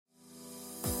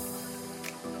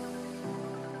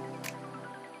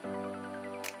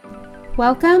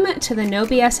Welcome to the No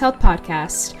BS Health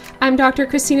Podcast. I'm Dr.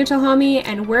 Christina Chilhami,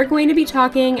 and we're going to be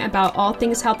talking about all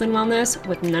things health and wellness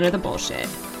with none of the bullshit.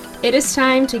 It is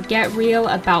time to get real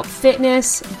about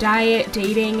fitness, diet,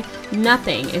 dating.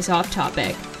 Nothing is off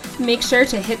topic. Make sure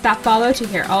to hit that follow to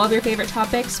hear all of your favorite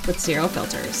topics with zero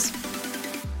filters.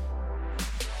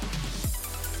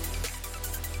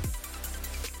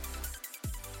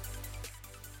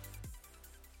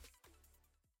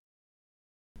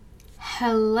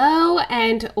 Hello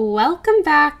and welcome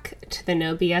back to the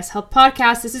No BS Health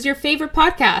Podcast. This is your favorite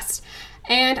podcast,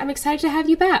 and I'm excited to have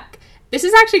you back. This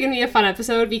is actually going to be a fun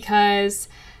episode because,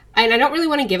 and I don't really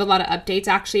want to give a lot of updates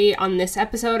actually on this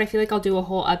episode. I feel like I'll do a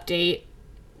whole update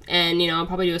and, I'll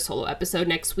probably do a solo episode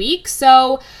next week.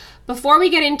 So before we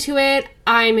get into it,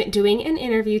 I'm doing an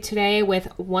interview today with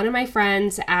one of my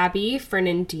friends, Abby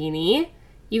Fernandini.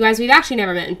 You guys, we've actually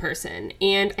never met in person,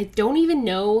 and I don't even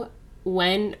know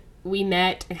when we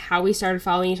met and how we started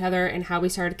following each other and how we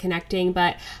started connecting,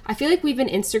 but I feel like we've been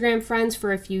Instagram friends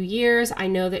for a few years. I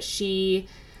know that I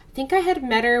think I had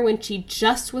met her when she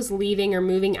just was leaving or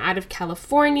moving out of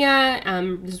California.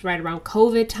 This was right around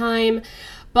COVID time,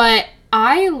 but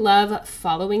I love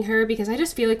following her because I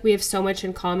just feel like we have so much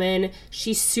in common.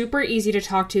 She's super easy to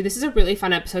talk to. This is a really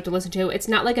fun episode to listen to. It's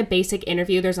not like a basic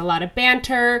interview. There's a lot of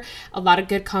banter, a lot of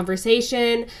good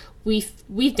conversation.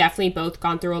 We've definitely both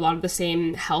gone through a lot of the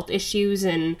same health issues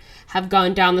and have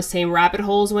gone down the same rabbit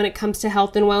holes when it comes to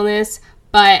health and wellness.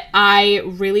 But I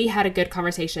really had a good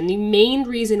conversation. The main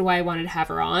reason why I wanted to have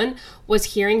her on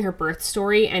was hearing her birth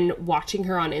story and watching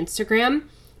her on Instagram.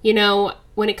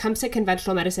 When it comes to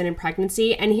conventional medicine and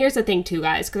pregnancy, and here's the thing too,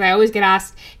 guys, because I always get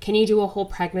asked, can you do a whole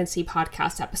pregnancy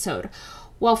podcast episode?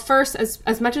 Well, first,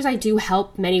 as much as I do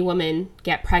help many women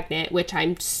get pregnant, which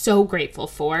I'm so grateful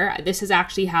for, this has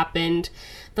actually happened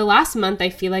the last month. I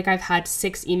feel like I've had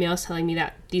 6 emails telling me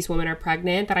that these women are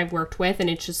pregnant that I've worked with, and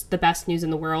it's just the best news in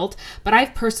the world. But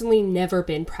I've personally never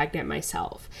been pregnant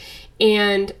myself.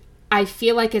 And I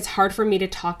feel like it's hard for me to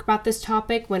talk about this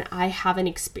topic when I haven't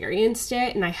experienced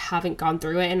it and I haven't gone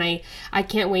through it. And I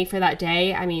can't wait for that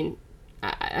day. I mean,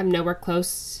 I'm nowhere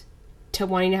close to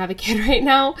wanting to have a kid right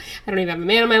now. I don't even have a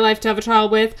man in my life to have a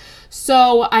child with.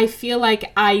 So I feel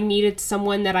like I needed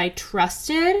someone that I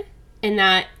trusted and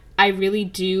that I really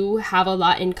do have a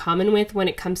lot in common with when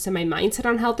it comes to my mindset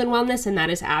on health and wellness, and that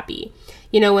is Abby.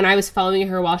 When I was following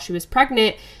her while she was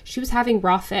pregnant, she was having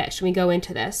raw fish, and we go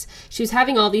into this. She was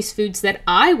having all these foods that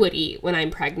I would eat when I'm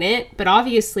pregnant, but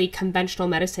obviously conventional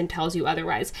medicine tells you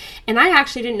otherwise. And I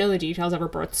actually didn't know the details of her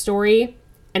birth story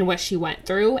and what she went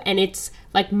through. And it's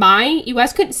like you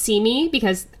guys couldn't see me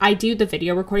because I do the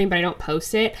video recording, but I don't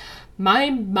post it.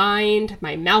 My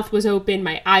mouth was open.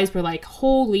 My eyes were like,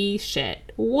 holy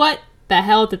shit, what the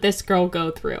hell did this girl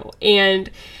go through? And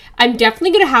I'm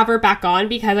definitely going to have her back on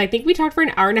because I think we talked for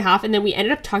an hour and a half and then we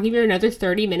ended up talking for another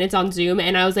 30 minutes on Zoom.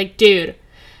 And I was like, dude,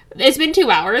 it's been 2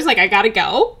 hours. Like, I got to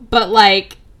go. But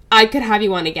I could have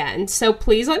you on again. So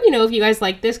please let me know if you guys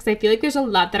like this because I feel like there's a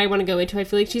lot that I want to go into. I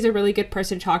feel like she's a really good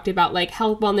person to talk to about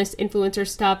health, wellness, influencer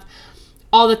stuff,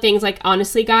 all the things.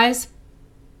 Honestly, guys,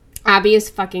 Abby is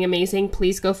fucking amazing.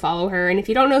 Please go follow her. And if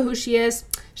you don't know who she is,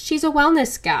 she's a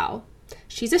wellness gal.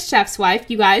 She's a chef's wife.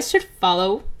 You guys should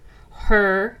follow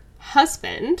her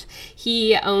husband.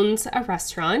 He owns a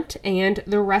restaurant, and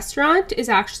the restaurant is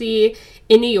actually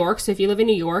in New York. So if you live in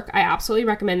New York, I absolutely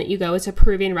recommend that you go. It's a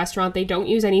Peruvian restaurant. They don't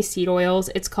use any seed oils.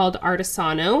 It's called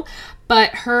Artesano, but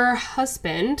her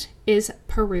husband is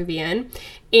Peruvian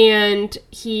and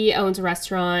he owns a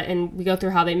restaurant, and we go through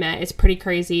how they met. It's pretty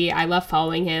crazy. I love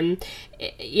following him.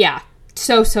 Yeah.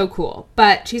 So cool.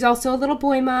 But she's also a little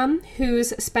boy mom who's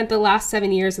spent the last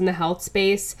 7 years in the health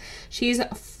space. She's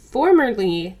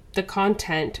formerly the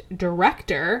content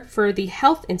director for the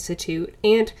Health Institute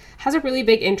and has a really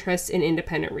big interest in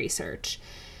independent research.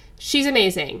 She's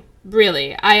amazing,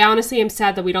 really. I honestly am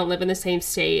sad that we don't live in the same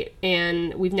state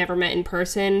and we've never met in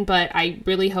person, but I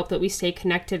really hope that we stay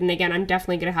connected. And again, I'm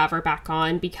definitely going to have her back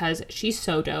on because she's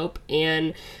so dope,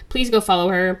 and please go follow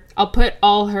her. I'll put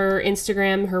all her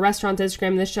Instagram, her restaurant's Instagram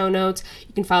in the show notes.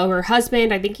 You can follow her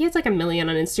husband. I think he has 1 million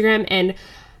on Instagram, and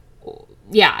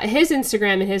yeah, his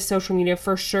Instagram and his social media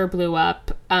for sure blew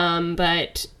up.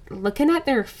 But looking at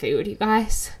their food, you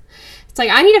guys, it's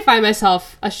I need to find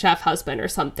myself a chef husband or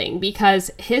something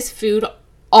because his food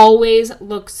always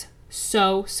looks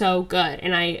so good.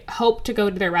 And I hope to go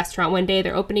to their restaurant one day.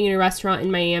 They're opening a new restaurant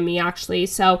in Miami, actually.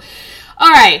 So, all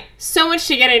right, so much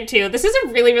to get into. This is a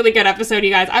really, really good episode, you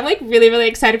guys. I'm really, really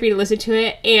excited for you to listen to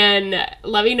it and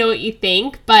let me know what you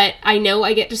think. But I know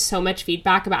I get just so much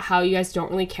feedback about how you guys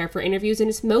don't really care for interviews. And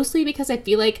it's mostly because I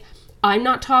feel like I'm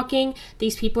not talking,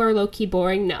 these people are low-key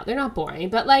boring. No, they're not boring,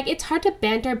 but like it's hard to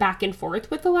banter back and forth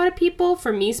with a lot of people.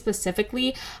 For me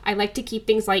specifically, I like to keep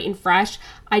things light and fresh.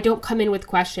 I don't come in with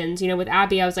questions. With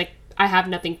Abby, I was like, I have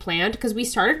nothing planned because we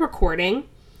started recording,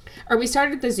 or we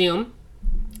started the Zoom,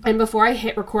 and before I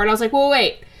hit record, I was like, well,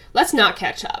 wait, let's not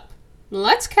catch up.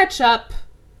 Let's catch up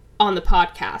on the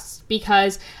podcast,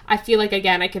 because I feel like,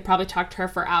 again, I could probably talk to her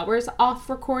for hours off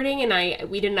recording, and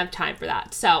we didn't have time for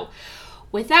that. So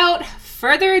without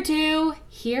further ado,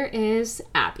 here is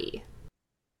Abby.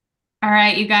 All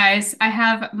right, you guys, I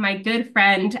have my good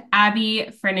friend, Abby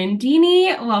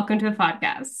Fernandini. Welcome to the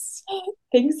podcast.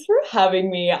 Thanks for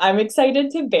having me. I'm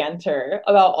excited to banter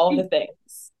about all the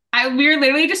things. We were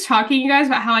literally just talking, you guys,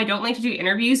 about how I don't like to do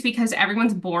interviews because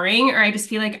everyone's boring, or I just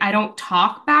feel like I don't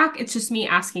talk back. It's just me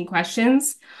asking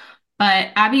questions. But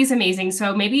Abby's amazing.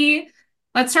 So maybe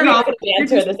let's start We are off. going to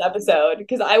banter this episode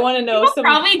because I want to know People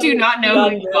probably do not know who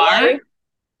on you your are.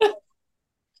 life.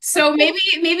 So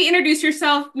maybe introduce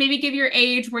yourself, maybe give your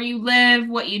age, where you live,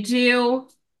 what you do.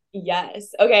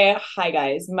 Yes. Okay. Hi,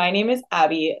 guys. My name is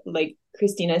Abby, like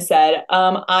Christina said.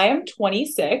 I am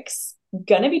 26,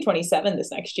 gonna be 27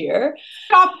 this next year.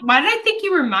 Stop. Why did I think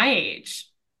you were my age?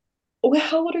 Well,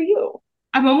 how old are you?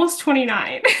 I'm almost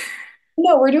 29.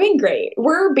 No, we're doing great.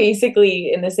 We're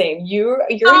basically in the same. You're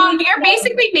You're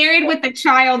basically married with a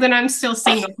child, and I'm still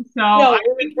single. So no, I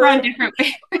think we're on different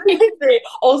ways. we're doing great.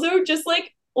 Also, just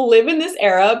like live in this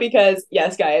era because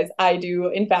yes, guys, I do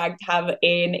in fact have an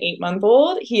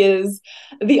 8-month-old. He is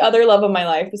the other love of my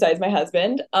life besides my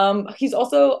husband. He's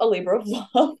also a labor of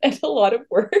love and a lot of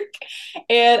work.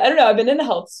 And I don't know, I've been in the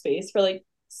health space for like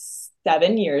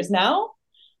 7 years now.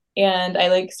 And I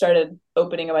like started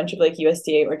opening a bunch of like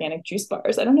USDA organic juice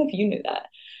bars. I don't know if you knew that.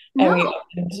 And No.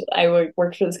 I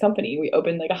worked for this company. We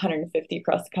opened like 150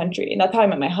 across the country. And that's how I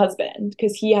met my husband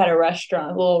because he had a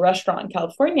little restaurant in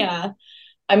California.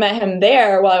 I met him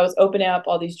there while I was opening up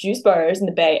all these juice bars in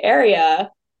the Bay Area.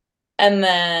 And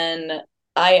then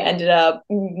I ended up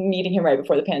meeting him right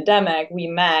before the pandemic. We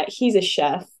met. He's a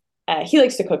chef. He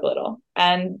likes to cook a little.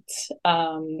 And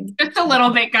Just a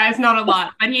little bit, guys, not a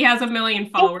lot. But he has a million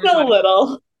followers just a on it.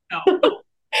 little. So.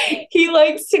 He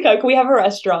likes to cook. We have a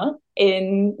restaurant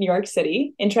in New York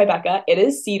City, in Tribeca. It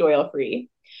is seed oil free.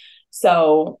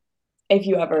 So if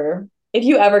you ever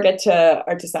get to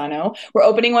Artisano, we're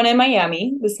opening one in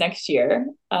Miami this next year.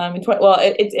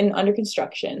 It's in under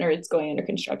construction, or it's going under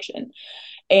construction,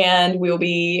 and we'll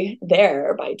be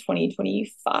there by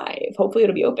 2025. Hopefully,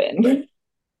 it'll be open.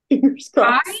 Fingers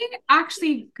crossed. I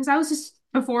actually, because I was just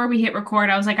before we hit record,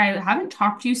 I was like, I haven't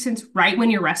talked to you since right when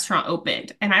your restaurant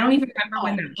opened, and I don't even remember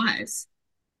when that was.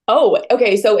 Oh,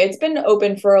 okay. So it's been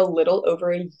open for a little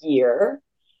over a year.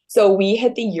 So we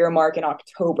hit the year mark in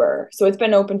October. So it's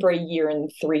been open for a year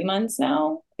and 3 months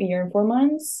now, a year and 4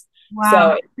 months. Wow, So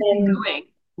how's it's it been going?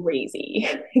 crazy.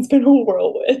 It's been a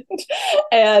whirlwind.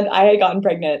 And I had gotten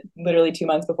pregnant literally 2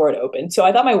 months before it opened. So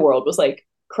I thought my world was like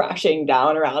crashing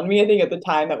down around me. I think at the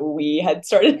time that we had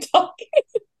started talking,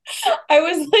 I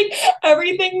was like,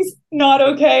 everything's not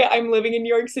okay. I'm living in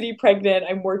New York City pregnant.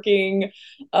 I'm working.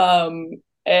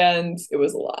 And it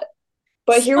was a lot.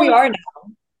 But here we So, are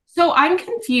now. so I'm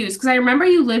confused because I remember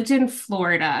you lived in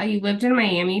Florida, you lived in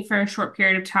Miami for a short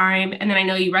period of time, and then I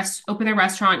know you opened a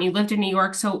restaurant and you lived in New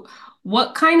York. So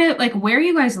what kind of like where are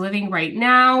you guys living right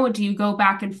now? Do you go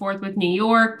back and forth with New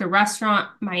York, the restaurant,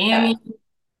 Yeah. Miami?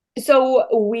 So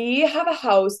we have a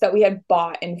house that we had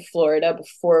bought in Florida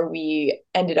before we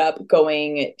ended up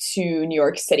going to New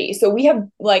York City. So we have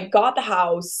like got the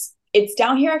house. It's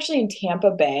down here actually in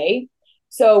Tampa Bay.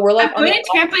 So we're like I'm on going the to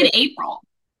Tampa in April.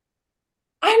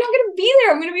 I'm not gonna be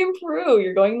there. I'm gonna be in Peru.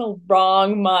 You're going the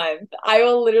wrong month. I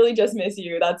will literally just miss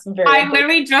you. That's very I unfortunate.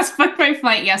 literally just booked my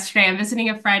flight yesterday. I'm visiting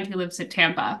a friend who lives in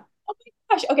Tampa.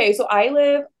 Gosh, okay, so I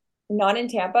live not in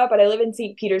Tampa, but I live in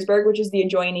St. Petersburg, which is the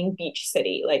adjoining beach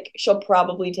city. Like she'll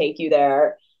probably take you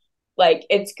there. Like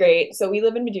it's great. So we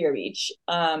live in Madeira Beach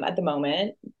at the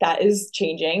moment. That is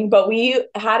changing. But we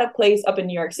had a place up in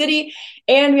New York City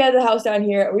and we had the house down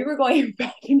here. We were going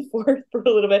back and forth for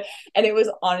a little bit. And it was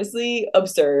honestly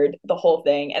absurd, the whole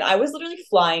thing. And I was literally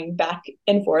flying back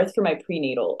and forth for my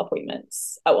prenatal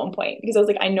appointments at one point because I was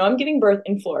like, I know I'm giving birth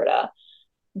in Florida,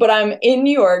 but I'm in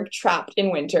New York trapped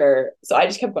in winter. So I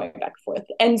just kept going back and forth.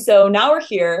 And so now we're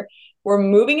here. We're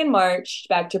moving in March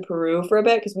back to Peru for a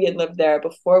bit because we had lived there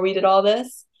before we did all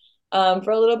this for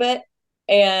a little bit.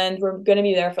 And we're going to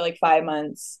be there for like 5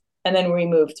 months. And then we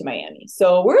moved to Miami.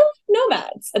 So we're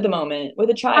nomads at the moment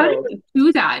with a How do child. you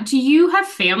do that? Do you have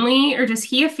family or does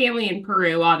he have family in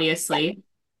Peru, obviously?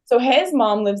 So his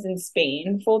mom lives in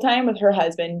Spain full time with her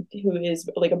husband, who is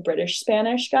like a British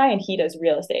Spanish guy, and he does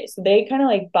real estate. So they kind of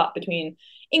like bought between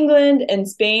England and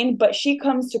Spain, but she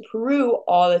comes to Peru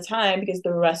all the time because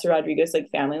the rest of Rodrigo's like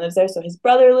family lives there. So his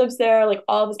brother lives there, like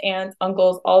all of his aunts,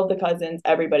 uncles, all of the cousins,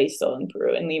 everybody's still in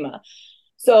Peru, in Lima.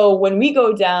 So when we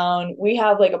go down, we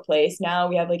have like a place now.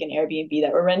 We have like an Airbnb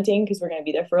that we're renting because we're going to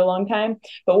be there for a long time,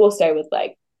 but we'll stay with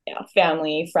like, yeah,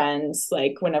 family, friends,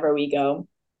 like whenever we go.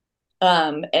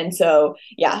 And so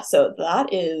yeah, so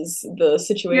that is the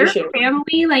Your situation.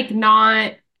 family, like,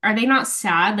 not, are they not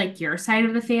sad, like your side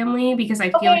of the family? Because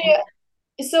I feel like, Okay,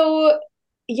 so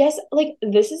yes, like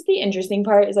this is the interesting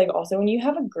part is like also when you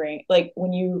have a grand like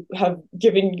when you have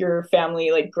given your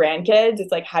family like grandkids,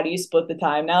 it's like how do you split the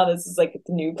time now? This is like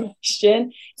the new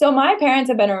question. So my parents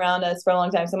have been around us for a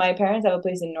long time. So my parents have a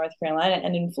place in North Carolina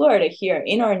and in Florida here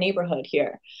in our neighborhood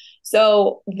here.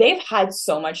 So they've had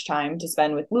so much time to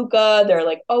spend with Luca. They're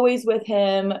like always with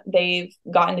him. They've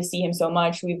gotten to see him so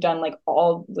much. We've done like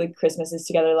all like Christmases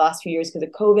together the last few years because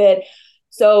of COVID.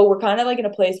 So we're kind of like in a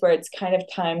place where it's kind of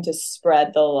time to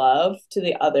spread the love to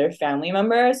the other family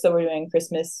members. So we're doing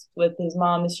Christmas with his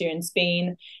mom this year in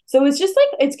Spain. So it's just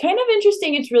like it's kind of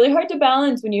interesting. It's really hard to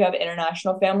balance when you have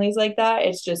international families like that.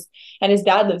 It's just and his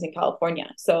dad lives in California.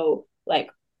 So like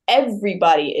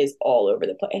everybody is all over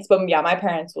the place. But yeah, my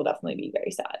parents will definitely be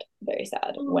very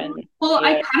sad when well,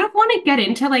 I they're kind of want to get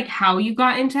into like how you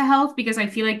got into health because I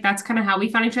feel like that's kind of how we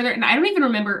found each other. And I don't even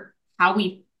remember how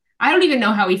we, I don't even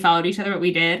know how we followed each other, but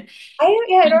we did.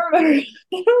 I don't remember.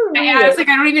 I don't remember I either. was like,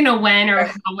 I don't even know when or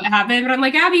how it happened, but I'm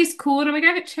like, Abby's cool. And I'm like, I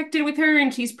haven't checked in with her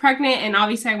and she's pregnant. And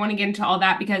obviously, I want to get into all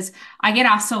that because I get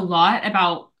asked a lot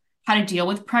about how to deal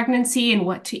with pregnancy and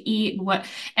what to eat and what.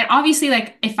 And obviously,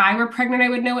 like, if I were pregnant, I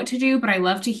would know what to do. But I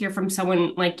love to hear from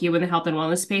someone like you in the health and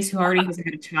wellness space who already has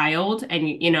had a child and,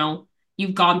 you know,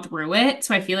 you've gone through it.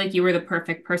 So I feel like you were the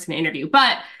perfect person to interview.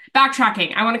 But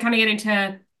backtracking, I want to kind of get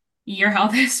into your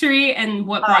health history and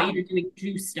what brought you to doing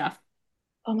juice stuff.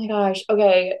 Oh my gosh.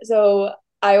 Okay. So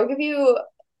I will give you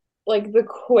like the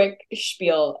quick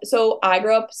spiel. So I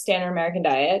grew up standard American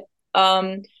diet.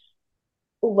 Um,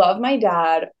 love my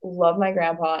dad, love my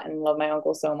grandpa, and love my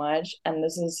uncle so much. And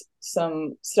this is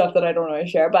some stuff that I don't want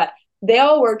to share, but they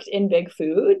all worked in big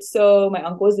food. So my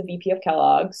uncle was the VP of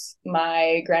Kellogg's.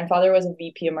 My grandfather was a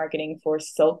VP of marketing for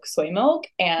Silk Soy Milk,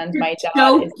 and You're my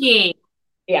dad is joking.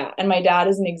 yeah, and my dad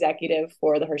is an executive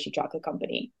for the Hershey Chocolate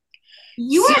Company.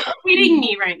 You So are kidding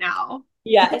me right now.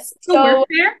 Does he yes. still work So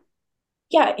there?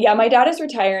 yeah, my dad is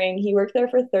retiring. He worked there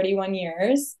for 31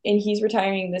 years and he's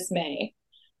retiring this May.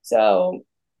 So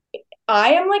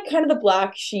I am like kind of the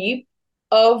black sheep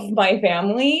of my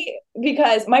family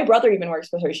because my brother even works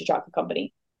for Hershey Chocolate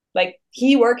Company. Like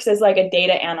he works as like a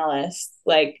data analyst,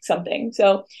 like something.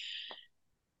 So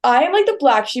I am like the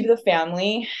black sheep of the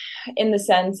family in the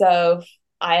sense of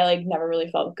I like never really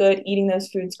felt good eating those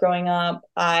foods growing up.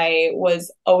 I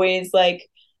was always like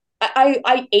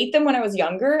I ate them when I was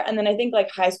younger, and then I think like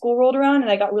high school rolled around,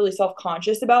 and I got really self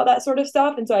conscious about that sort of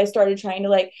stuff, and so I started trying to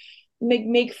like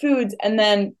make foods, and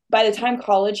then by the time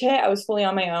college hit, I was fully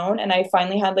on my own, and I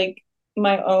finally had like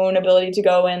my own ability to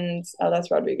go and oh,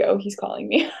 that's Rodrigo, he's calling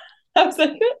me. I was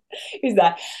like, who's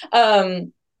that?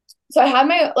 So I had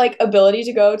my like ability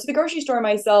to go to the grocery store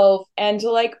myself and to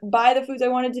like buy the foods I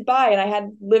wanted to buy. And I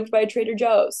had lived by Trader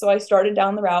Joe's. So I started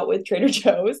down the route with Trader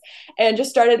Joe's and just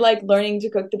started like learning to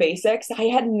cook the basics. I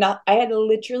had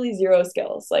literally zero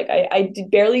skills. Like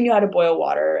barely knew how to boil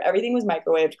water. Everything was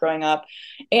microwaved growing up.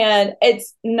 And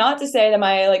it's not to say that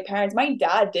my like parents, my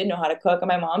dad did know how to cook and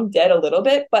my mom did a little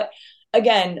bit, but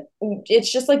again,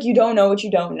 it's just like you don't know what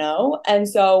you don't know. And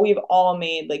so we've all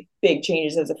made like big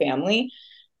changes as a family,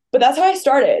 but that's how I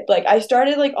started. Like I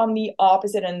started like on the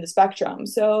opposite end of the spectrum.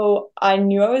 So I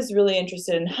knew I was really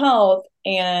interested in health.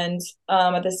 And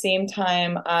at the same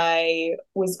time, I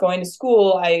was going to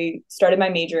school. I started my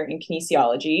major in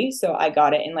kinesiology. So I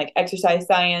got it in like exercise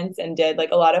science and did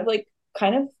like a lot of like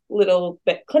kind of little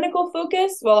bit clinical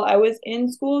focus while I was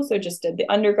in school. So just did the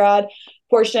undergrad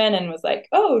portion and was like,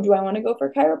 oh, do I want to go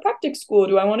for chiropractic school?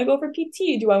 Do I want to go for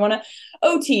PT? Do I want to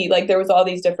OT? Like there was all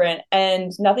these different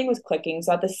and nothing was clicking.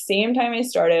 So at the same time I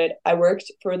started, I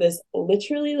worked for this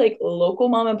literally like local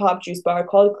mom and pop juice bar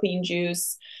called Clean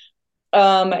Juice.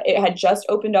 It had just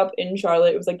opened up in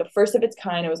Charlotte. It was like the first of its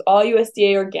kind. It was all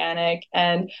USDA organic.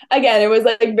 And again, it was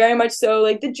like very much so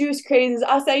like the juice crazes,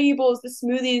 acai bowls, the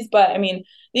smoothies. But I mean,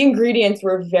 the ingredients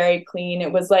were very clean.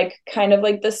 It was like kind of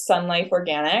like the Sun Life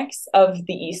Organics of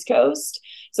the East Coast.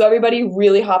 So everybody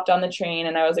really hopped on the train,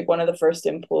 and I was like one of the first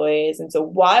employees. And so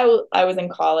while I was in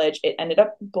college, it ended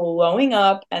up blowing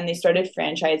up and they started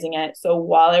franchising it. So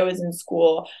while I was in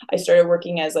school, I started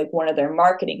working as like one of their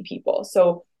marketing people.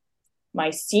 So my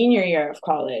senior year of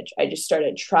college, I just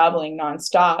started traveling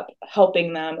nonstop,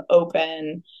 helping them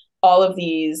open all of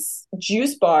these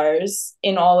juice bars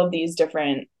in all of these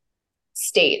different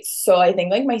states. So I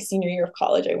think like my senior year of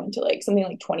college, I went to like something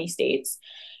like 20 states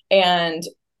and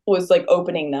was like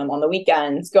opening them on the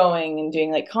weekends, going and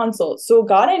doing like consults. So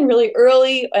got in really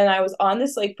early, and I was on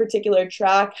this like particular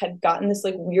track, had gotten this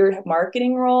like weird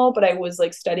marketing role, but I was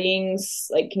like studying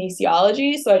like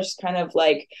kinesiology. So I just kind of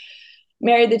like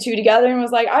married the two together and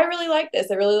was like, I really like this.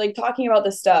 I really like talking about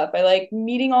this stuff. I like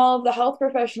meeting all of the health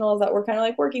professionals that we're kind of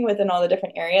like working with in all the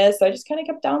different areas. So I just kind of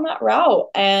kept down that route,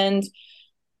 and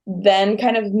then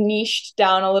kind of niched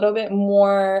down a little bit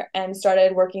more and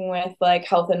started working with like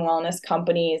health and wellness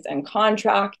companies and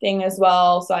contracting as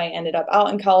well. So I ended up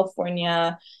out in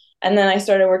California. And then I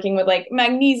started working with like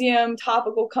magnesium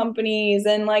topical companies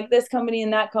and like this company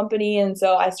and that company. And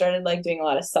so I started like doing a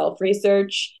lot of self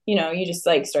research. You know, you just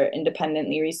like start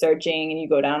independently researching and you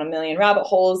go down a million rabbit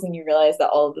holes and you realize that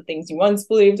all of the things you once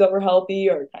believed that were healthy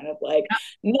are kind of like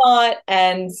not.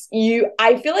 And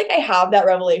I feel like I have that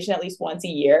revelation at least once a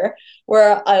year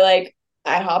where I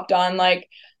hopped on like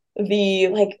the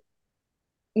like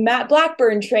Matt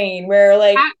Blackburn train where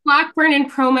like At Blackburn and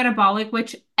Pro Metabolic,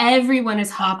 which everyone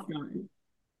is hopped on.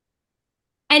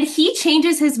 And he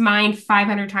changes his mind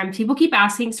 500 times. People keep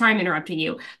asking, sorry, I'm interrupting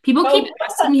you. People keep oh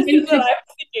asking this him is what to I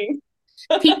was thinking.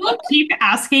 People keep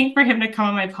asking for him to come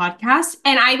on my podcast,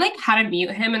 and I like had to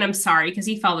mute him, and I'm sorry because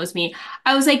he follows me.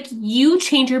 I was like, you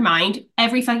change your mind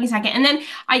every fucking second. And then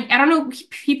I don't know,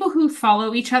 people who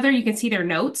follow each other, you can see their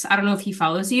notes. I don't know if he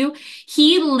follows you.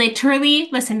 He literally,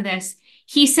 listen to this.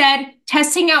 He said,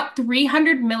 testing out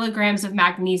 300 milligrams of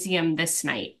magnesium this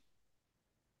night.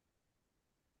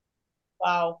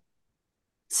 Wow.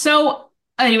 So,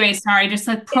 anyway, sorry, just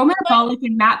like pro metabolic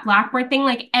and Matt Blackburn thing,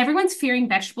 like everyone's fearing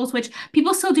vegetables, which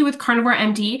people still do with Carnivore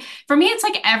MD. For me, it's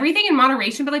like everything in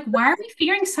moderation, but like, why are we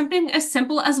fearing something as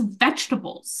simple as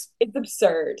vegetables? It's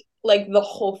absurd. Like the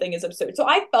whole thing is absurd. So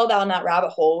I fell down that rabbit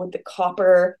hole with the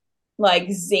copper,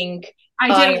 like zinc, I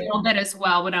did a iron. little bit as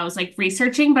well when I was like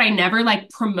researching, but I never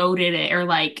like promoted it or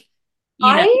like,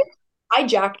 you know, I I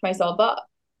jacked myself up.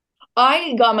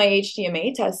 I got my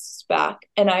HTMA tests back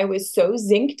and I was so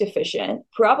zinc deficient,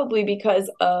 probably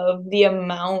because of the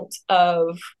amount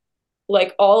of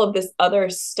like all of this other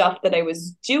stuff that I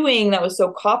was doing that was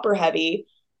so copper heavy.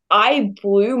 I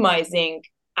blew my zinc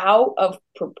out of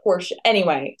proportion.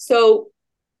 Anyway, so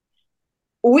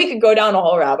we could go down a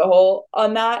whole rabbit hole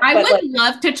on that, I but would like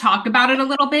love to talk about it a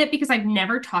little bit because I've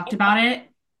never talked about it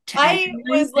to I anyone,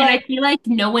 was and I like, feel like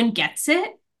no one gets it.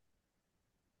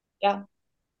 yeah,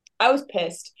 I was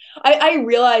pissed. I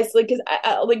realized like because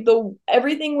like the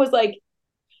everything was like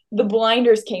the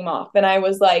blinders came off, and I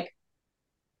was like,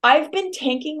 I've been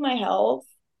tanking my health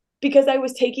because I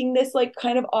was taking this like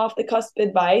kind of off the cusp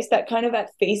advice that kind of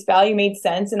at face value made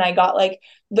sense. And I got like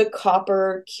the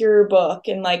copper cure book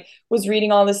and like was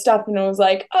reading all this stuff and I was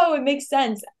like, oh, it makes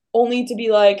sense. Only to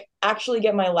be like, actually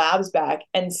get my labs back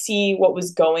and see what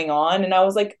was going on. And I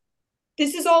was like,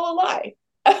 this is all a lie.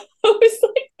 I was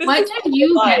like, this What is did all a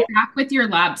you lie. get back with your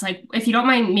labs? Like, if you don't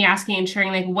mind me asking and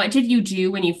sharing, like, what did you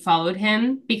do when you followed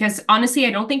him? Because honestly,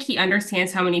 I don't think he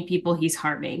understands how many people he's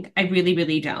harming. I really,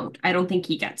 really don't. I don't think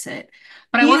he gets it.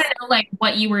 But I want He's, to know, like,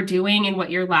 what you were doing and what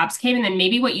your labs came, and then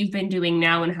maybe what you've been doing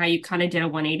now and how you kind of did a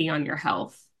 180 on your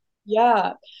health.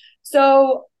 yeah.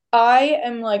 So I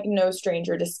am like no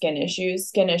stranger to skin issues.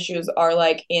 Skin issues are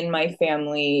like in my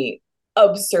family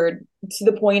absurd to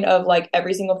the point of like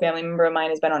every single family member of mine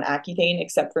has been on Accutane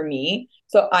except for me.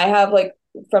 So I have like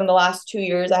from the last 2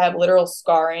 years, I have literal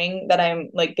scarring that I'm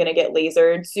like gonna get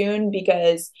lasered soon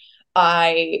because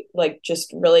I like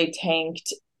just really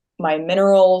tanked my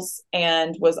minerals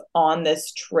and was on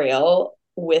this trail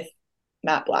with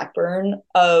Matt Blackburn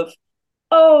of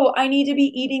oh, I need to be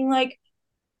eating like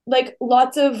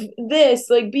lots of this,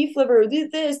 like beef liver,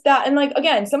 this, that. And like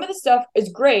again, some of the stuff is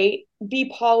great,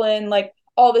 bee pollen, like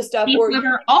all this stuff, Beef or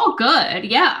liver, all good.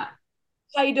 Yeah.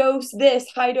 high dose this,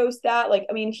 high dose that. Like,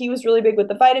 I mean, he was really big with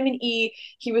the vitamin E.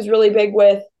 He was really big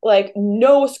with like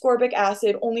no ascorbic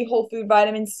acid, only whole food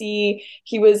vitamin C.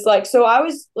 He was like, so I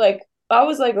was like,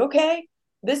 okay.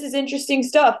 this is interesting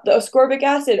stuff. The ascorbic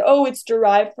acid, oh, it's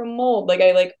derived from mold. Like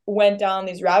I like went down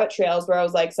these rabbit trails where I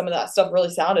was like, some of that stuff really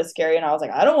sounded scary, and I was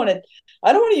like, I don't want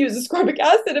to use ascorbic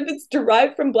acid if it's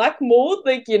derived from black mold,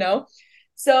 like, you know.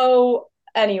 So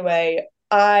anyway,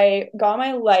 I got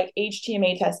my like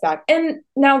HTMA test back. And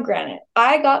now granted,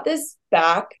 I got this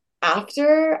back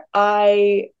after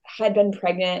I had been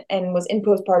pregnant and was in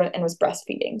postpartum and was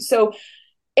breastfeeding. So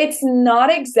it's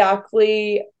not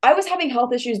exactly, I was having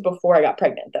health issues before I got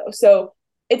pregnant though. So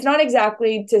it's not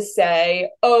exactly to say,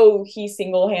 oh, he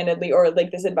single-handedly, or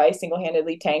like this advice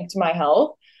single-handedly tanked my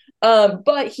health.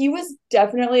 But he was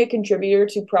definitely a contributor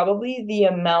to probably the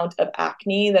amount of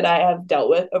acne that I have dealt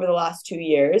with over the last 2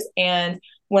 years. And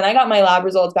when I got my lab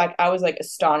results back, I was like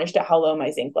astonished at how low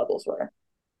my zinc levels were.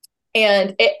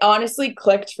 And it honestly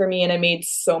clicked for me, and it made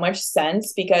so much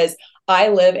sense because I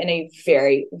live in a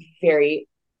very, very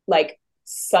like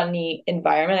sunny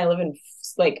environment. I live in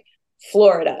like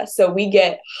Florida. So we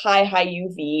get high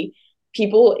UV.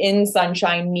 People in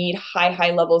sunshine need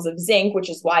high levels of zinc, which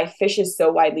is why fish is so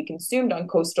widely consumed on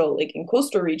coastal, like in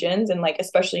coastal regions, and like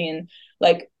especially in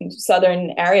like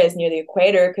southern areas near the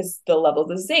equator, because the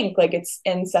levels of zinc, like it's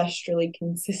ancestrally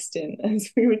consistent, as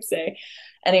we would say.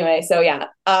 Anyway, so yeah,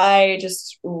 I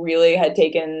just really had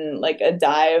taken like a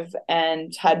dive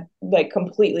and had like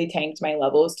completely tanked my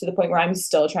levels to the point where I'm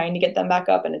still trying to get them back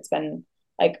up, and it's been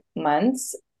like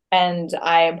months, and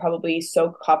I am probably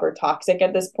so copper toxic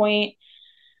at this point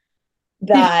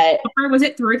that Was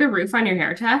it through the roof on your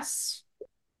hair test?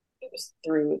 it was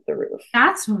through the roof.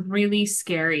 That's really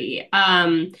scary.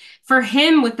 For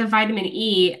him with the vitamin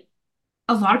E,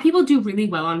 a lot of people do really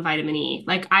well on vitamin E.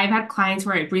 Like I've had clients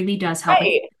where it really does help.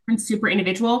 Right. It's super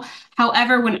individual.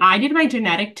 However, when I did my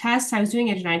genetic test, I was doing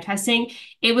a genetic testing.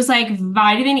 It was like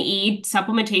vitamin E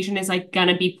supplementation is like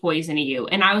gonna be poison to you.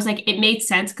 And I was like, it made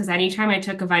sense because anytime I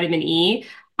took a vitamin E,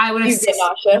 I would have, You get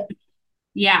nauseous.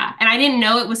 yeah. And I didn't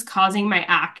know it was causing my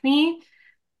acne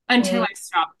until Mm. I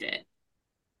stopped it.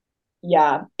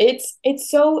 Yeah, it's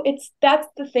so it's that's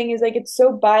the thing, is like it's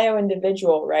so bio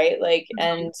individual, right? Like,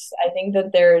 and I think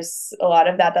that there's a lot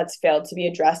of that that's failed to be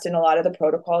addressed in a lot of the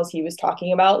protocols he was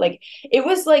talking about. Like it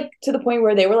was like to the point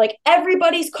where they were like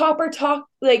everybody's copper talk,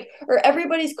 like, or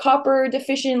everybody's copper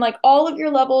deficient, like all of your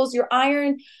levels, your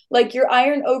iron, like your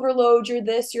iron overload, you're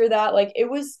this, you're that. Like it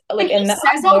was And like, he and that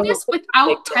says all alone was this like,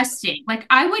 without testing. Like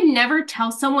I would never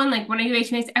tell someone, like when I do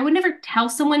HMAs, I would never tell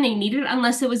someone they needed it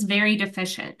unless it was very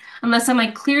deficient. Unless I'm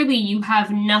like, clearly you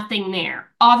have nothing there.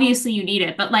 Obviously you need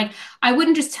it. But like I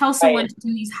wouldn't just tell someone right. to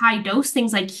do these high dose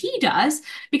things like he does,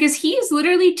 because he is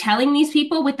literally telling these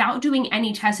people without doing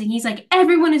any testing. He's like,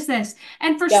 everyone is this.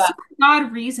 And for Yeah. some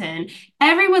odd reason,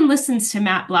 everyone listens to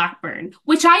Matt Blackburn,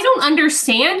 which I don't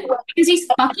understand because he's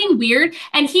fucking weird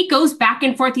and he goes back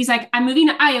and forth. He's like, I'm moving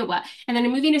to Iowa, and then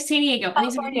I'm moving to San Diego, and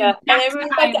he's moving California. And back then to moving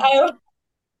back to Iowa.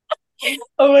 Iowa.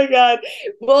 Oh my God.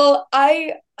 Well,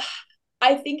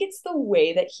 I think it's the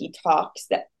way that he talks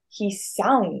that he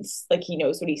sounds like he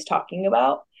knows what he's talking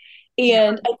about. Yeah.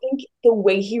 And I think the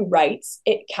way he writes,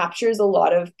 it captures a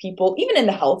lot of people, even in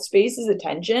the health space's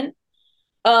attention.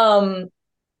 Um,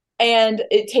 and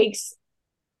it takes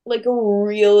like a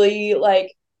really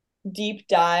like deep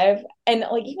dive, and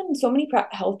like even so many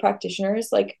health practitioners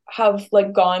like have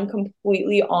like gone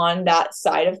completely on that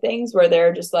side of things where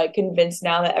they're just like convinced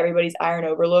now that everybody's iron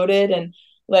overloaded, and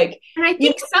like, And I you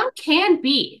think some can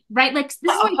be, right? Like this is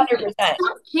know, what I think, 100%.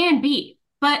 some can be,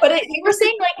 but But they were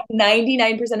saying like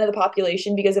 99% of the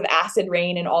population, because of acid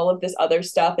rain and all of this other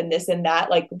stuff and this and that,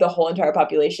 like the whole entire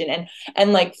population,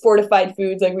 and like fortified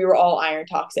foods, like we were all iron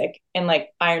toxic and like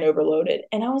iron overloaded.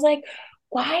 And I was like,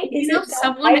 why you is know it that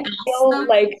someone I else feel though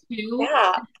like, too,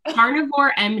 yeah,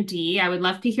 Carnivore MD. I would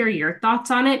love to hear your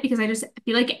thoughts on it because I just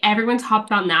feel like everyone's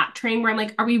hopped on that train where I'm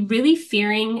like, are we really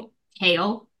fearing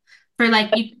kale? For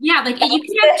like you, yeah, like you that's can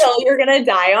the have hill you're gonna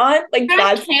die on? Like not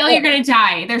that's kale, you're gonna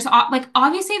die. There's like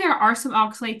obviously there are some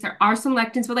oxalates, there are some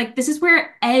lectins, but like this is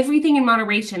where everything in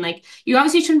moderation. Like you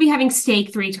obviously shouldn't be having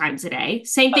steak 3 times a day.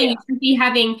 Same oh thing, you yeah. shouldn't be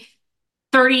having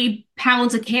 30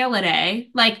 pounds of kale a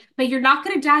day. Like, but you're not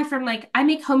gonna die from like I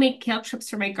make homemade kale chips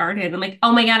for my garden. I'm like,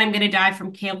 oh my God, I'm gonna die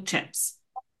from kale chips.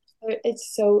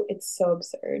 It's so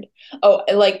absurd. Oh,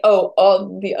 and like,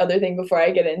 oh, the other thing before I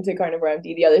get into carnivore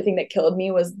MD, the other thing that killed me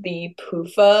was the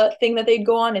PUFA thing that they'd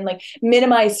go on and like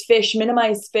minimize fish,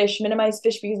 minimize fish, minimize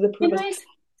fish because of the And PUFAs.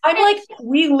 I I'm like,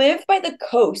 we live by the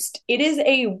coast. It is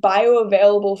a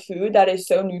bioavailable food that is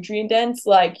so nutrient dense.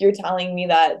 Like, you're telling me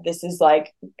that this is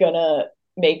like gonna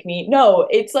make me, no,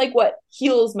 it's like what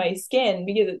heals my skin,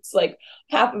 because it's like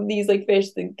half of these like fish,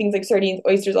 things like sardines,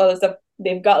 oysters, all this stuff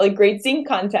they've got like great zinc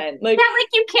content. Like, Yeah, like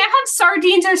you can't have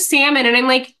sardines or salmon. And I'm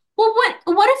like, well,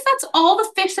 what if that's all the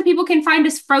fish that people can find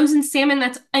is frozen salmon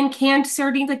that's and canned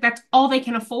sardines? Like that's all they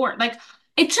can afford. Like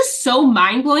it's just so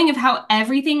mind-blowing of how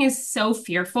everything is so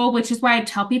fearful, which is why I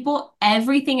tell people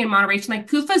everything in moderation. Like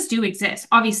PUFAs do exist.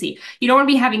 Obviously, you don't want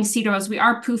to be having sea turtles. We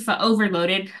are PUFA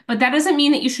overloaded, but that doesn't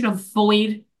mean that you should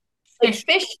avoid like fish.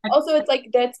 fish also, it's like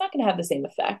that's not going to have the same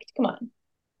effect. Come on.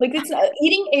 Like it's not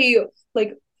eating a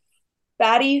like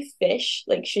fatty fish,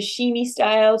 like sashimi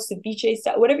style, ceviche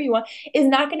style, whatever you want, is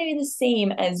not going to be the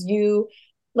same as you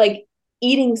like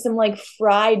eating some like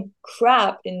fried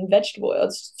crap in vegetable oil.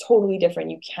 It's totally different.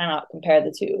 You cannot compare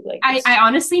the two. Like I it's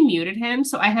honestly muted him,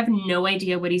 so I have no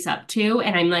idea what he's up to.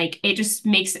 And I'm like, it just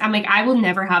makes, I'm like, I will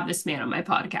never have this man on my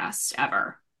podcast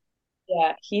ever.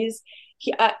 yeah, he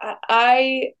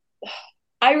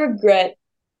I regret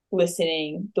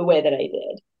listening the way that I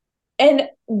did. And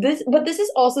this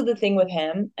is also the thing with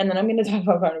him. And then I'm going to talk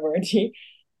about carnivore tea.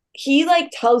 He like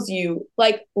tells you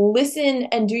like listen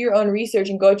and do your own research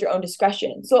and go at your own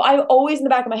discretion. So I always in the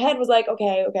back of my head was like,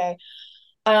 okay,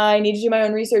 I need to do my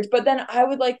own research. But then I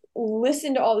would like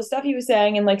listen to all the stuff he was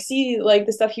saying and like see like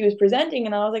the stuff he was presenting.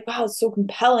 And I was like, wow, it's so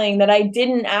compelling that I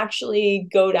didn't actually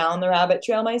go down the rabbit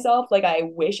trail myself. Like I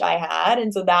wish I had.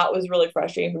 And so that was really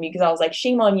frustrating for me because I was like,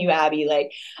 shame on you, Abby.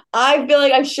 Like I feel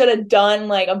like I should have done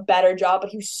like a better job,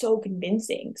 but he was so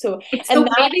convincing. So, It's the and way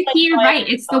that's that like he, you're my, right.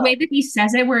 It's the way that he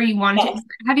says it where you want to. yes,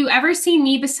 Have you ever seen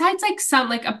me, besides like some,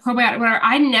 like a probiotic, whatever,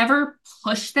 I never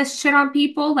push this shit on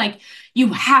people. Like,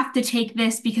 you have to take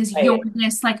this because you're right.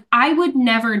 this. Like, I would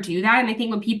never do that. And I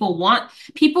think when people want,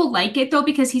 people like it though,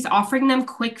 because he's offering them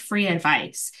quick, free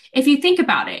advice. If you think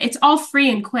about it, it's all free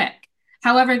and quick.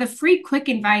 However, the free, quick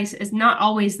advice is not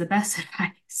always the best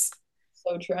advice.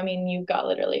 So true. I mean, you've got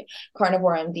literally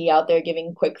Carnivore MD out there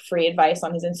giving quick free advice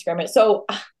on his Instagram. So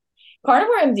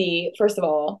Carnivore MD, first of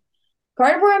all,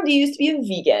 Carnivore MD used to be a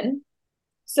vegan.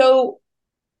 So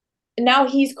now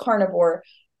he's carnivore.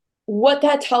 What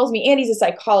that tells me, and he's a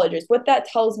psychologist, what that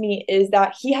tells me is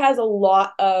that he has a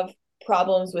lot of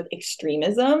problems with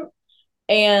extremism.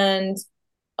 And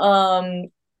um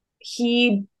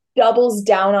he doubles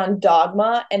down on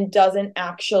dogma and doesn't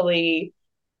actually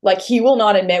like he will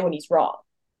not admit when he's wrong.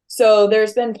 So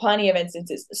there's been plenty of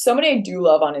instances. Somebody I do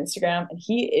love on Instagram, and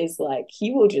he is like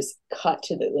he will just cut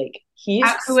to the like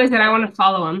Who he's is it? I want to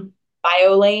follow him.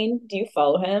 Biolane. Do you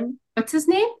follow him? What's his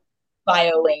name?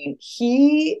 Biolane.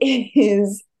 He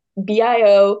is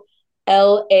Biolayne.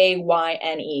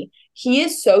 He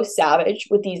is so savage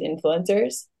with these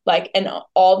influencers, like, and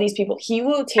all these people. He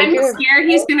will take I'm your scared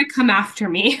he's gonna come after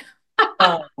me.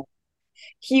 um,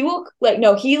 he will like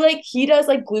no, he does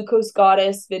like glucose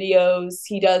goddess videos.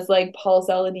 He does like Paul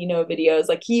Saladino videos.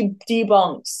 Like he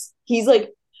debunks. He's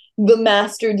like the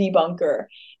master debunker.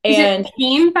 Is it And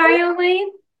Team BioLane?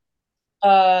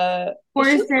 it Or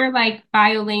should is there like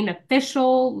BioLane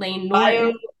official, Lane Bio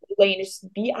Norton? Lane. It's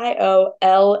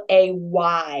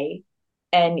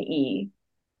Biolayne.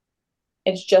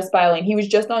 It's just Biolane. He was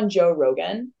just on Joe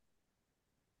Rogan.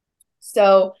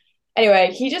 So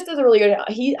anyway, he just does a really good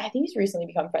I think he's recently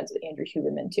become friends with Andrew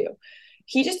Huberman too.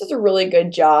 He just does a really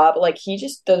good job. Like he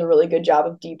just does a really good job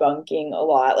of debunking a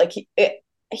lot. Like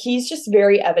he's just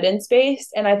very evidence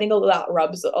based, and I think that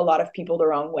rubs a lot of people the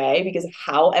wrong way because of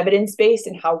how evidence based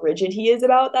and how rigid he is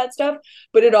about that stuff.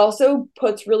 But it also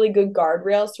puts really good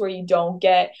guardrails to where you don't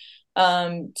get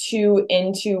too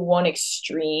into one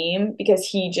extreme because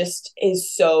he just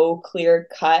is so clear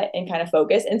cut and kind of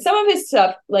focused. And some of his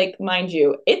stuff, like mind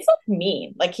you, it's like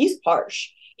mean. Like he's harsh.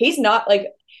 He's not like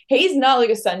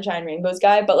a sunshine rainbows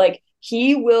guy, but like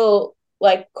he will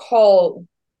like call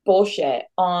bullshit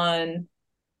on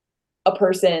a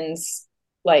person's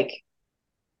like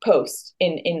post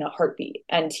in a heartbeat,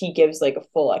 and he gives like a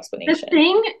full The explanation.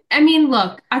 thing, I mean,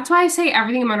 look, that's why I say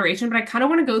everything in moderation, but I kind of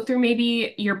want to go through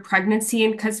maybe your pregnancy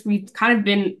and because we've kind of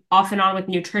been off and on with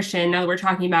nutrition now that we're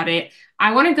talking about it.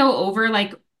 I want to go over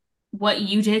like what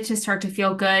you did to start to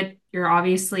feel good. You're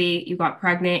obviously, you got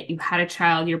pregnant, you had a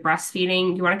child, you're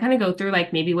breastfeeding. You want to kind of go through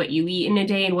like maybe what you eat in a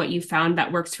day and what you found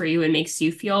that works for you and makes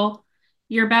you feel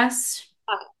your best?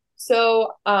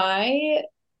 So I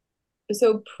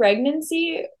so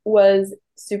pregnancy was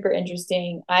super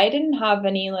interesting. I didn't have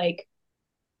any like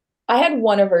I had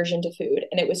one aversion to food,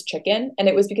 and it was chicken, and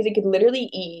it was because I could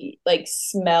literally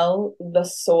smell the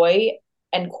soy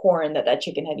and corn that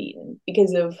chicken had eaten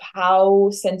because of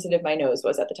how sensitive my nose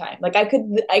was at the time. Like I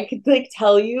could like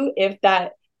tell you if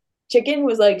that chicken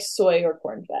was like soy or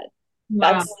corn fed.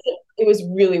 Wow. That's it was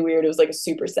really weird. It was like a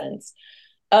super sense.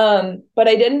 But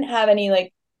I didn't have any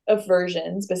like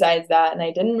aversions besides that, and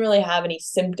I didn't really have any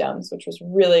symptoms, which was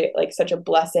really like such a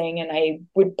blessing. And I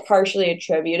would partially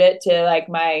attribute it to like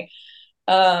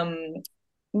um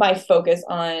my focus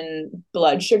on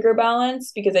blood sugar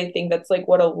balance, because I think that's like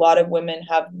what a lot of women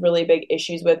have really big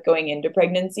issues with going into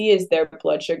pregnancy, is their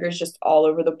blood sugar is just all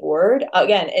over the board.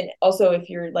 Again, and also if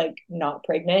you're like not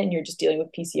pregnant and you're just dealing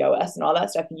with PCOS and all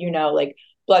that stuff, like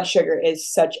blood sugar is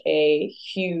such a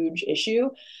huge issue,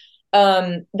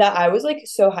 that I was like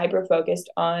so hyper focused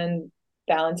on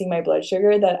balancing my blood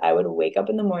sugar that I would wake up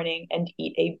in the morning and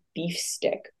eat a beef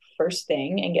stick first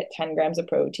thing and get 10 grams of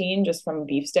protein just from a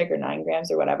beef stick, or 9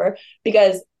 grams or whatever,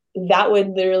 because that would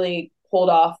literally hold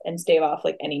off and stave off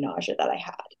like any nausea that I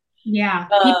had. Yeah.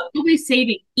 People always say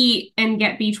to eat and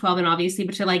get B12 and obviously,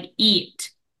 but to like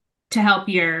eat to help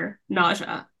your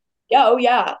nausea. Yeah, oh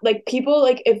yeah. Like people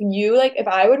like if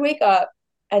I would wake up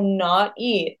and not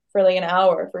eat for like an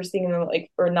hour first thing in the like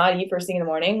or not eat first thing in the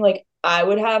morning, like I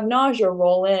would have nausea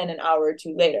roll in an hour or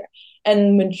two later.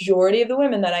 And majority of the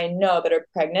women that I know that are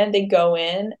pregnant, they go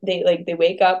in, they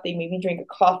wake up, they maybe drink a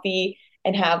coffee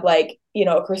and have like,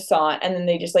 a croissant, and then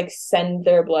they just like send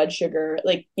their blood sugar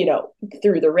like,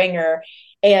 through the ringer,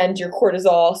 and your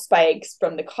cortisol spikes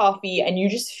from the coffee and you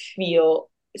just feel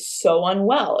so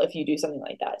unwell if you do something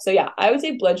like that. So yeah, I would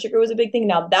say blood sugar was a big thing.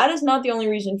 Now, that is not the only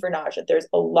reason for nausea. There's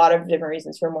a lot of different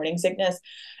reasons for morning sickness,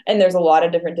 and there's a lot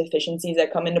of different deficiencies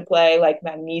that come into play. Like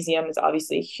magnesium is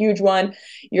obviously a huge one.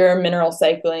 Your mineral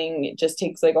cycling, it just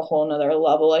takes like a whole nother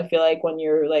level. I feel like when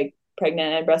you're like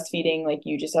pregnant and breastfeeding, like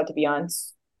you just have to be on,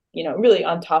 really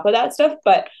on top of that stuff.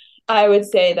 But I would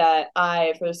say that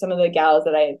for some of the gals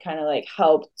that I had kind of like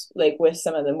helped like with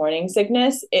some of the morning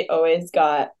sickness, it always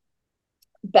got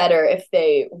better if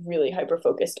they really hyper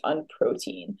focused on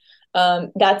protein.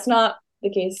 That's not the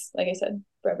case, like I said,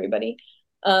 for everybody.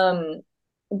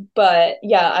 But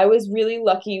yeah, I was really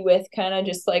lucky with kind of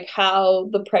just like how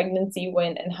the pregnancy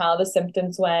went and how the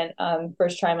symptoms went.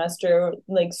 First trimester,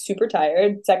 like super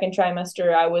tired. Second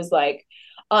trimester,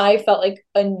 I felt like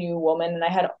a new woman and I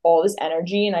had all this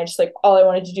energy, and I just like all I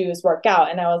wanted to do was work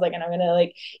out. And I was like, and I'm gonna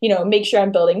like, make sure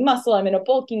I'm building muscle. I'm in a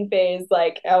bulking phase.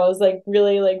 Like I was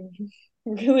really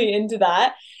into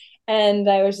that. And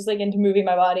I was just like into moving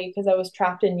my body because I was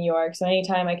trapped in New York. So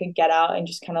anytime I could get out and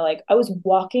just kind of like, I was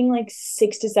walking like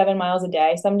 6 to 7 miles a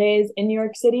day some days in New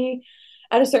York City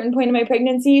at a certain point in my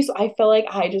pregnancy. So I felt like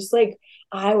I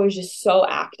was just so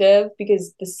active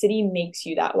because the city makes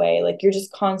you that way. Like you're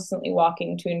just constantly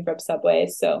walking to and from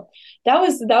subways. So that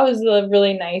was a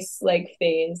really nice like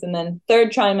phase. And then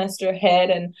third trimester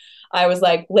hit and I was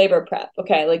like labor prep.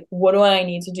 Okay, like what do I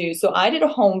need to do? So I did a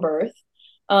home birth.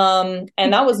 And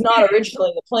that was not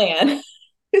originally the plan.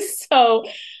 So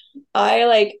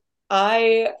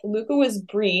Luca was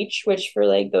breech, which for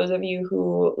like those of you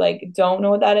who like don't know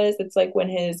what that is, it's like when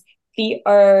his feet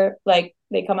are like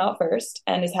they come out first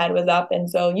and his head was up. And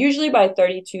so usually by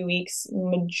 32 weeks,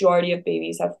 majority of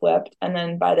babies have flipped. And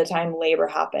then by the time labor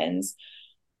happens,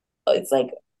 it's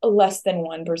like less than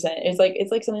 1%. It's like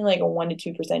something like a 1 to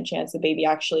 2% chance the baby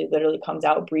actually literally comes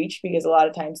out breech, because a lot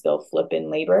of times they'll flip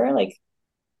in labor, like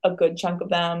a good chunk of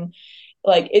them.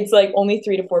 Like it's like only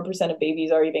 3 to 4% of babies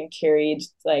are even carried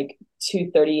like to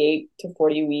 38 to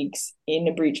 40 weeks in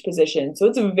a breech position. So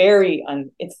it's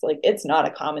it's not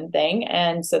a common thing.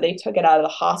 And so they took it out of the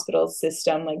hospital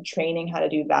system, like training how to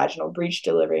do vaginal breech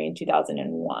delivery in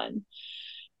 2001.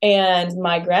 And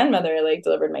my grandmother like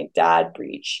delivered my dad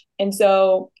breech. And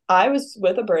so I was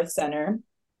with a birth center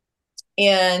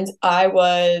and I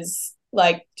was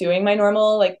like doing my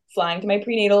normal, like flying to my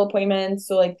prenatal appointments.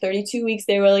 So like 32 weeks,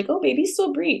 they were like, oh, baby's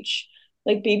still breech.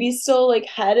 Like baby's still like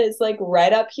head is like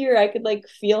right up here. I could like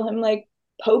feel him like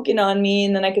poking on me.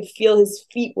 And then I could feel his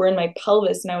feet were in my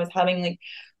pelvis. And I was having like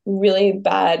really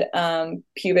bad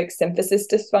pubic symphysis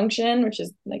dysfunction, which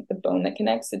is like the bone that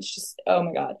connects. It's just, oh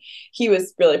my God. He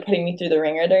was really putting me through the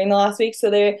ringer during the last week. So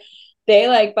they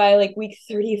like by like week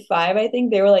 35, I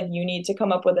think they were like, you need to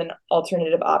come up with an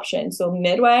alternative option. So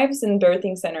midwives and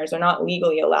birthing centers are not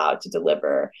legally allowed to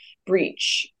deliver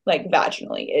breech like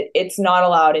vaginally. It's not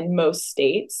allowed in most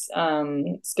states.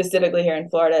 Specifically here in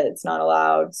Florida, it's not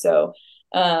allowed. So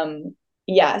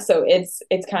yeah, so it's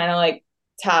kind of like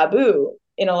taboo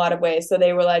in a lot of ways. So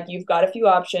they were like, you've got a few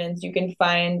options. You can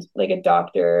find like a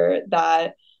doctor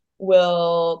that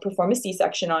will perform a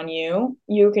C-section on you.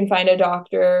 You can find a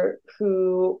doctor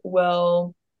who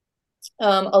will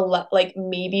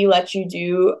maybe let you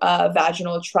do a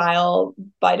vaginal trial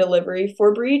by delivery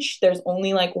for breech. There's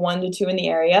only like 1 to 2 in the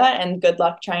area, and good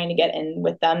luck trying to get in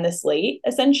with them this late,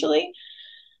 essentially.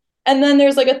 And then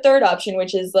there's like a third option,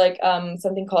 which is like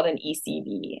something called an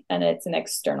ECV, and it's an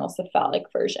external cephalic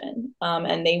version.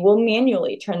 And they will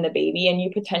manually turn the baby, and you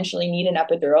potentially need an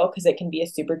epidural because it can be a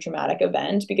super traumatic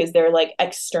event because they're like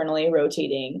externally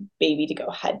rotating baby to go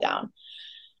head down.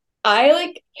 I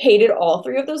like hated all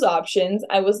three of those options.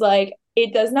 I was like,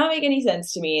 it does not make any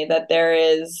sense to me that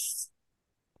there's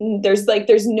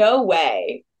no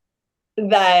way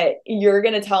that you're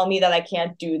gonna tell me that I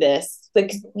can't do this.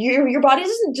 Like your body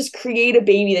doesn't just create a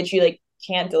baby that you like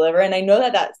can't deliver. And I know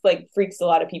that that's like freaks a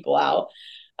lot of people out.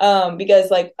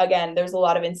 Because like again, there's a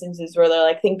lot of instances where they're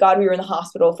like, thank God we were in the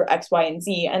hospital for X, Y, and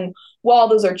Z. And while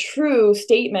those are true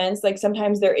statements, like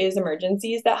sometimes there is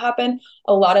emergencies that happen.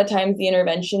 A lot of times the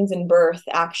interventions in birth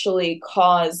actually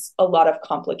cause a lot of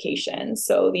complications.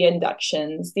 So the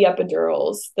inductions, the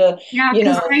epidurals, Yeah, you because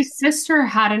know, my sister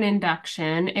had an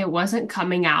induction. It wasn't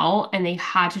coming out, and they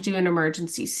had to do an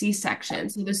emergency C-section.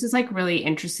 So this is like really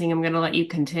interesting. I'm going to let you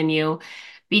continue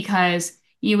because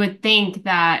you would think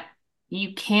that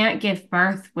you can't give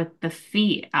birth with the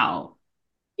feet out.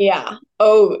 yeah.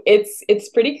 Oh, it's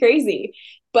pretty crazy.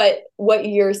 But what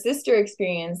your sister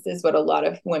experienced is what a lot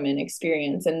of women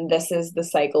experience, and this is the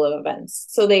cycle of events.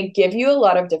 So they give you a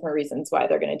lot of different reasons why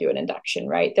they're going to do an induction,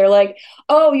 right? They're like,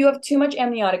 "Oh, you have too much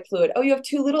amniotic fluid. Oh, you have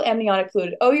too little amniotic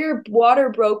fluid. Oh, your water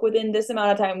broke within this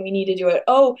amount of time. We need to do it.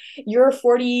 Oh, you're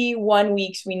 41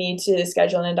 weeks. We need to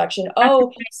schedule an induction. That's what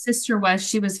Oh, my sister was.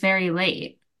 She was very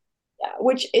late. yeah,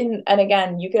 which in and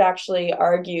again, you could actually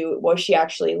argue, was she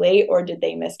actually late or did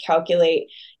they miscalculate?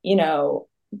 You know,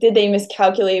 did they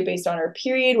miscalculate based on her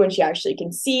period when she actually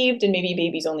conceived and maybe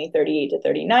baby's only 38 to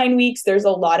 39 weeks? There's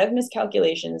a lot of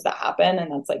miscalculations that happen,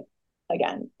 and that's like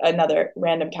again another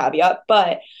random caveat.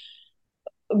 But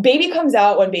baby comes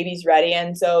out when baby's ready,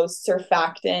 and so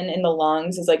surfactant in the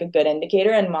lungs is like a good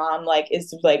indicator, and mom like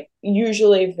is like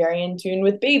usually very in tune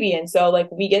with baby, and so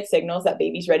like we get signals that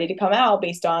baby's ready to come out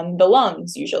based on the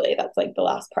lungs. Usually that's like the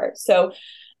last part. So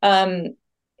um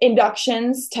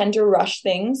inductions tend to rush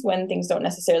things when things don't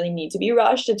necessarily need to be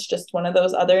rushed. It's just one of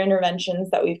those other interventions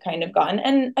that we've kind of gotten.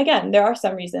 And again, there are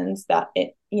some reasons that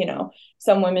it,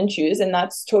 some women choose, and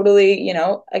that's totally,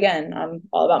 again, I'm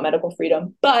all about medical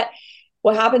freedom. But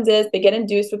what happens is they get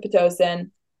induced with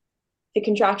Pitocin. The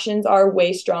contractions are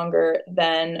way stronger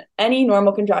than any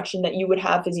normal contraction that you would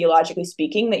have physiologically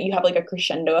speaking, that you have like a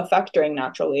crescendo effect during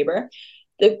natural labor.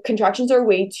 The contractions are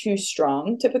way too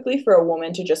strong typically for a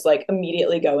woman to just like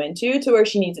immediately go into to where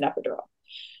she needs an epidural.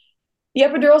 The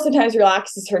epidural sometimes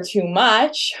relaxes her too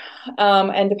much.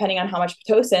 And depending on how much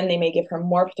Pitocin, they may give her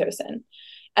more Pitocin.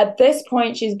 At this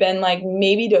point, she's been like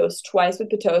maybe dosed twice with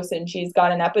Pitocin. She's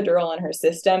got an epidural in her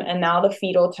system, and now the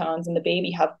fetal tones in the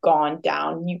baby have gone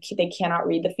down. They cannot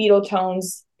read the fetal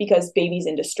tones because baby's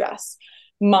in distress.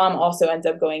 Mom also ends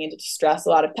up going into distress a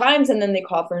lot of times, and then they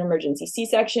call for an emergency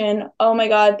C-section. Oh my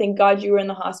God, thank God you were in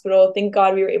the hospital. Thank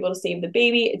God we were able to save the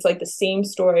baby. It's like the same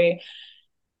story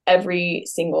every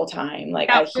single time. Like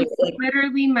I That hear was like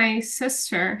literally my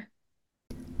sister.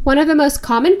 One of the most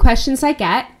common questions I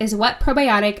get is what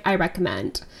probiotic I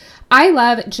recommend. I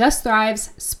love Just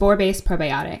Thrive's spore-based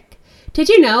probiotic. Did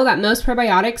you know that most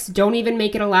probiotics don't even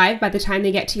make it alive by the time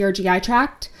they get to your GI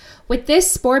tract? With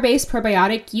this spore-based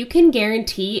probiotic, you can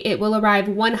guarantee it will arrive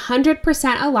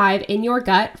 100% alive in your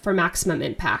gut for maximum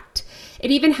impact. It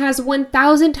even has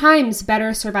 1,000 times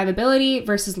better survivability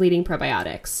versus leading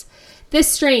probiotics. This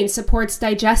strain supports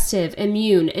digestive,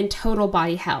 immune, and total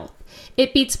body health.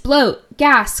 It beats bloat,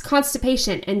 gas,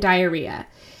 constipation, and diarrhea.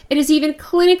 It is even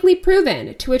clinically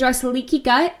proven to address leaky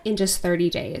gut in just 30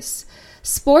 days.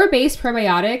 Spore-based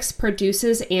probiotics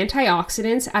produces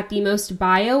antioxidants at the most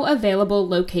bioavailable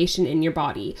location in your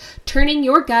body, turning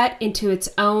your gut into its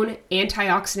own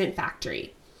antioxidant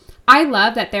factory. I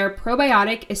love that their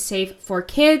probiotic is safe for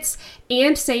kids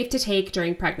and safe to take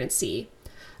during pregnancy.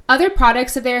 Other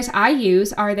products of theirs I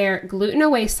use are their Gluten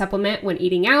Away supplement when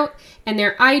eating out and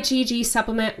their IgG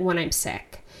supplement when I'm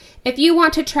sick. If you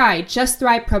want to try Just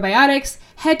Thrive probiotics,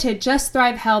 head to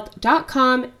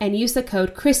justthrivehealth.com and use the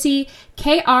code Krissy,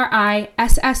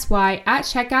 Krissy, at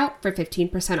checkout for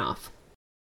 15% off.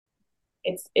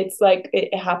 it's like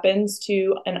it happens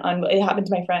to it happened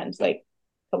to my friend like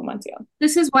a couple months ago.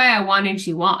 This is why I wanted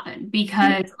you on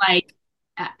because, like,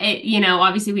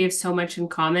 obviously we have so much in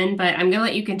common, but I'm gonna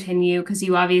let you continue because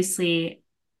you obviously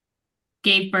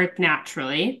gave birth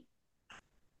naturally.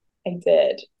 I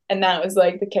did. And that was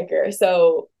like the kicker.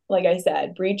 So, like I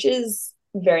said, breech is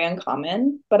very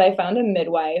uncommon, but I found a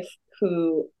midwife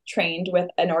who trained with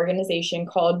an organization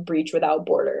called Breech Without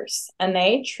Borders. And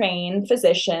they train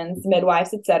physicians,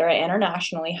 midwives, etc.,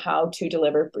 internationally how to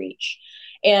deliver breech.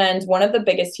 And one of the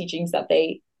biggest teachings that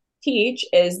they teach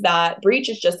is that breech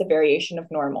is just a variation of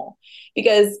normal.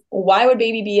 Because why would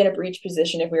baby be in a breech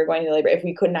position if we were going to labor if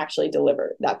we couldn't actually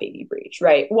deliver that baby breech,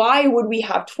 right? Why would we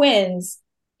have twins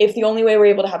if the only way we're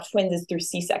able to have twins is through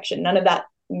C-section? None of that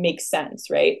makes sense,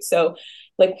 right? So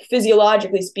like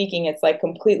physiologically speaking, it's like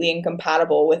completely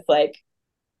incompatible with like,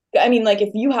 I mean, like if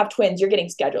you have twins, you're getting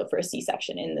scheduled for a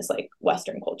C-section in this like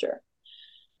Western culture.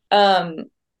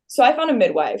 So I found a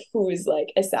midwife who is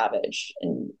like a savage,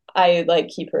 and I like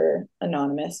keep her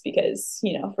anonymous because,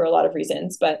 you know, for a lot of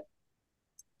reasons, but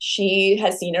she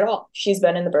has seen it all. She's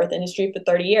been in the birth industry for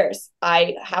 30 years.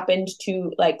 I happened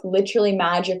to like literally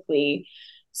magically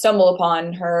stumble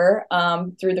upon her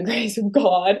through the grace of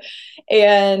God.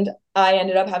 And I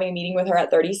ended up having a meeting with her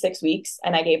at 36 weeks,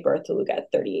 and I gave birth to Luca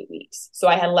at 38 weeks. So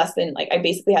I had I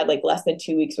basically had like less than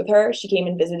 2 weeks with her. She came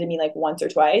and visited me like once or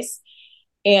twice,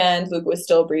 and Luke was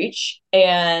still breech.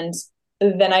 And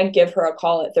then I give her a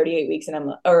call at 38 weeks,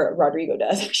 and or Rodrigo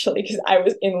does actually, because I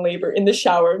was in labor in the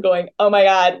shower going, oh my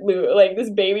God, Luke, like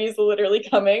this baby is literally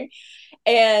coming.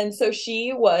 And so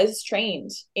she was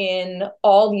trained in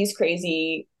all these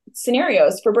crazy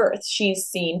scenarios for births. She's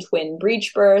seen twin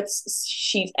breech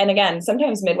births. And again,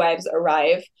 sometimes midwives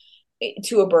arrive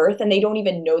to a birth and they don't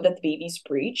even know that the baby's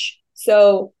breech.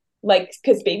 So like,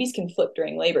 because babies can flip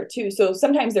during labor too. So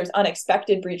sometimes there's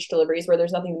unexpected breech deliveries where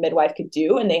there's nothing the midwife could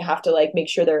do, and they have to like make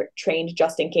sure they're trained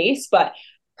just in case. But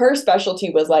her specialty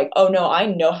was like, oh no, I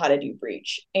know how to do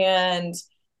breech. And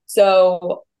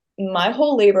so my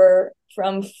whole labor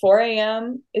from 4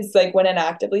 a.m. is like when it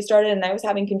actively started, and I was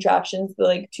having contractions the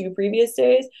like 2 previous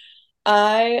days.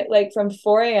 I like from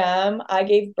 4 a.m. I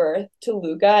gave birth to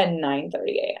Luca at 9:30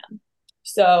 a.m.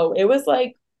 So it was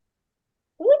like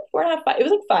 4.5, 5. It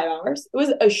was like 5 hours. It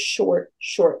was a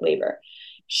short labor.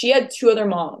 She had 2 other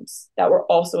moms that were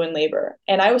also in labor,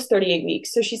 and I was 38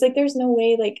 weeks. So she's like, there's no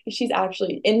way, like she's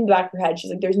actually in the back of her head. She's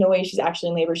like, there's no way she's actually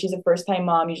in labor. She's a first-time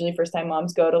mom. Usually first-time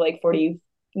moms go to like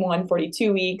 41,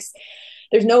 42 weeks.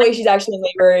 There's no way she's actually in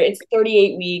labor. It's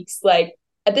 38 weeks. Like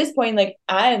at this point, like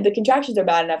the contractions are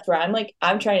bad enough where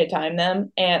I'm trying to time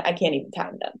them and I can't even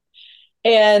time them.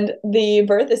 And the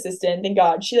birth assistant, thank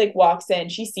God, she like walks in,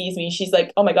 she sees me, she's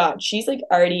like, oh my God, she's like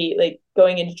already like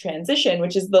going into transition,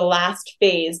 which is the last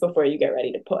phase before you get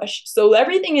ready to push. So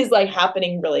everything is like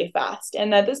happening really fast.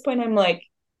 And at this point, I'm like,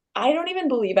 I don't even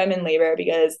believe I'm in labor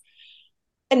because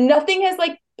nothing has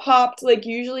like popped. Like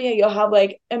usually you'll have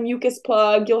like a mucus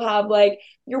plug, you'll have like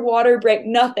your water break,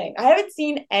 nothing. I haven't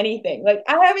seen anything. Like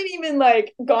I haven't even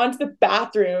like gone to the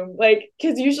bathroom, like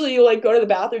because usually you'll like go to the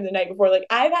bathroom the night before. Like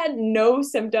I've had no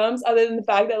symptoms other than the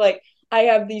fact that like I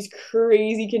have these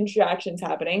crazy contractions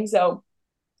happening. So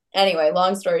anyway,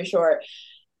 long story short,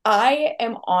 I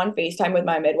am on FaceTime with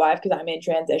my midwife because I'm in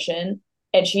transition,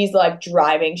 and she's like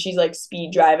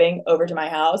speed driving over to my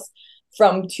house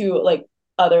from 2 like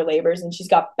other labors, and she's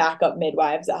got backup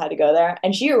midwives that had to go there.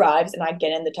 And she arrives, and I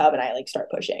get in the tub and I like start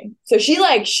pushing. So she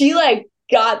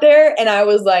got there, and I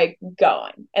was like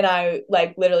going, and I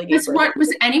like literally gave birth. What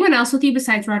was anyone else with you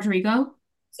besides Rodrigo?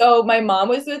 So my mom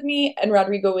was with me, and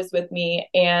Rodrigo was with me,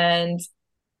 and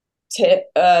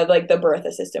like the birth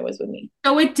assistant was with me.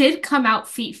 So it did come out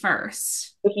feet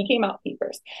first. So he came out feet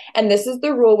first. And this is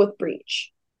the rule with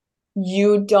breech.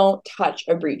 You don't touch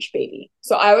a breech baby.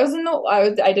 So I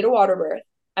did a water birth.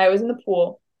 I was in the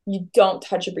pool. You don't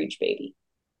touch a breech baby.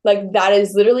 Like that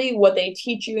is literally what they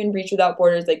teach you in Breech Without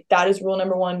Borders. Like that is rule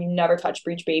number 1. You never touch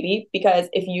breech baby, because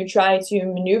if you try to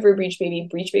maneuver breech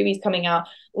baby's coming out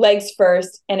legs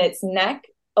first and its neck.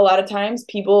 A lot of times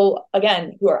people,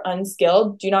 again, who are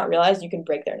unskilled do not realize you can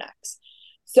break their necks.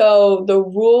 So the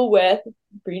rule with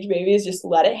breech baby is just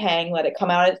let it hang, let it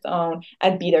come out on its own,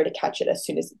 and be there to catch it as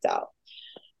soon as it's out.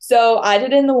 So I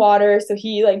did it in the water. So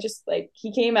he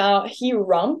he came out, he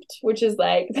rumped, which is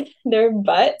like their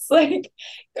butts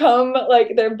come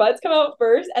out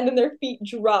first, and then their feet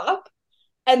drop,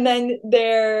 and then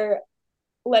their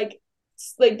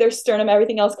their sternum,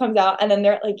 everything else comes out, and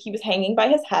then he was hanging by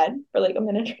his head for like a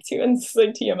minute or 2, and this is like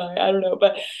TMI, I don't know,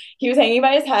 but he was hanging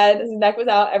by his head, his neck was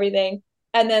out, everything.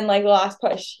 And then like the last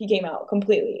push, he came out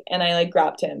completely, and I like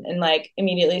grabbed him and like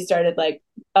immediately started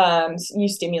you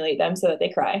stimulate them so that they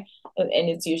cry, and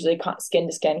it's usually skin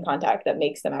to skin contact that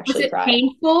makes them actually cry.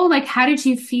 Painful? Like how did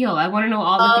you feel? I want to know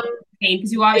all the pain,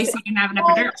 because you obviously didn't have an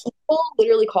epidural. People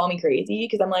literally call me crazy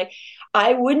because I'm like,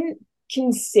 I wouldn't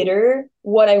consider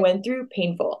what I went through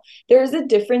painful. There's a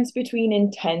difference between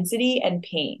intensity and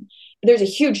pain. There's a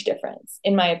huge difference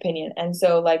in my opinion. And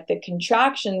so like the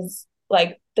contractions,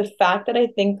 like the fact that I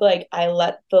think like I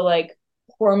let the like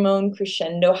hormone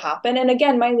crescendo happen. And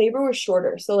again, my labor was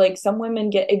shorter. So like some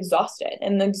women get exhausted,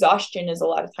 and the exhaustion is a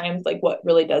lot of times like what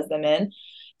really does them in.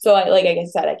 So like I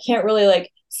said, I can't really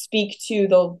like speak to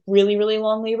the really, really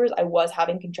long labors. I was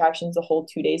having contractions the whole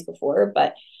 2 days before,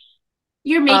 but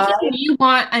You're making me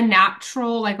want a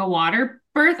natural, like a water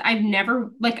birth. I've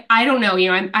never, like, I don't know,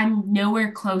 I'm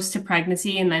nowhere close to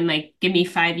pregnancy, and then like give me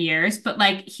 5 years. But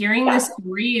like hearing yeah. this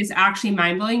story is actually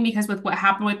mind-blowing, because with what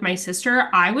happened with my sister,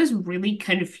 I was really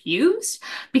confused,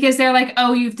 because they're like,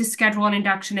 oh, you have to schedule an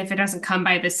induction if it doesn't come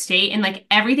by the state. And like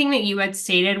everything that you had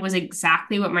stated was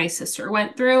exactly what my sister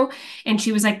went through. And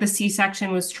she was like, the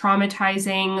C-section was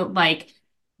traumatizing, like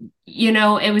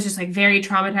it was just like very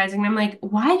traumatizing. And I'm like,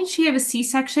 why did she have a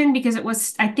C-section? Because it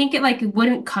was, I think it like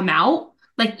wouldn't come out.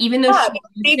 Like even though Yeah, she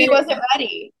used baby it. wasn't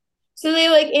ready. So they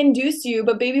like induced you,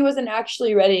 but baby wasn't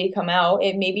actually ready to come out.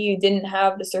 It maybe you didn't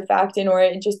have the surfactant, or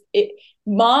it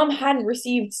mom hadn't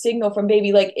received signal from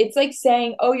baby. Like it's like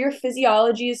saying, "Oh, your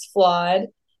physiology is flawed.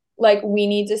 Like we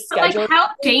need to But like schedule." how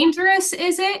dangerous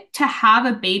is it to have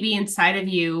a baby inside of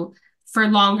you for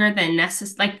longer than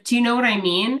necessary? Like, do you know what I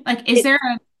mean? Like, is It, there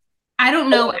a, I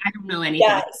don't know yeah.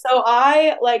 anything. So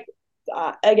I like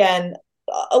again,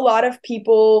 a lot of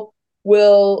people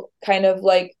will kind of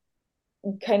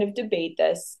debate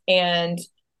this, and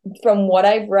from what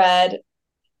I've read,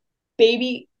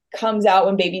 baby comes out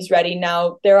when baby's ready.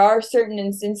 Now, there are certain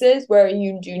instances where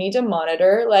you do need to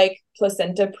monitor, like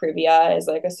placenta previa is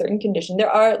like a certain condition. There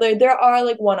are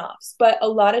like one-offs, but a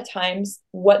lot of times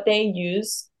what they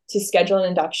use to schedule an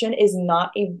induction is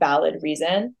not a valid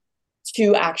reason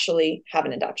to actually have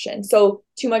an induction. So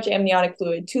too much amniotic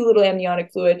fluid, too little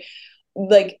amniotic fluid,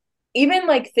 like even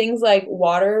like things like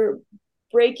water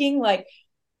breaking, like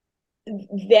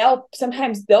they'll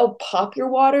pop your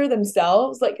water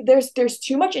themselves. Like there's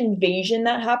too much invasion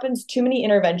that happens, too many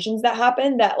interventions that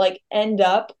happen that like end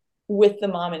up with the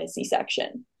mom in a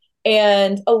C-section.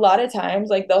 And a lot of times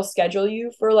like they'll schedule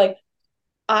you for like,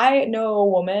 I know a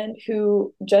woman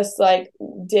who just like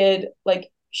did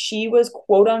like, she was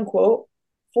quote unquote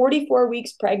 44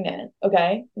 weeks pregnant,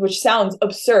 okay, which sounds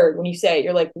absurd when you say it.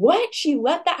 You're like, what, she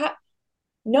let that happen?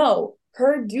 No,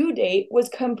 her due date was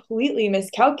completely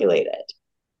miscalculated.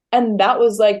 And that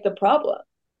was like the problem.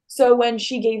 So when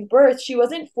she gave birth, she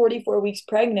wasn't 44 weeks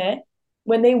pregnant.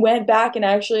 When they went back and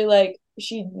actually like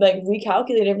she like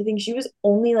recalculated everything, she was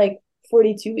only like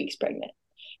 42 weeks pregnant,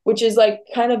 which is like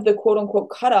kind of the quote unquote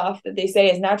cutoff that they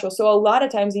say is natural. So a lot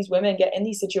of times these women get in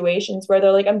these situations where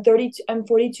they're like, I'm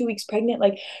 42 weeks pregnant.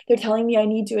 Like they're telling me I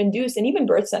need to induce. And even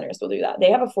birth centers will do that.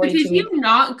 They have a So did 42 week. you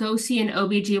not go see an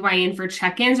OBGYN for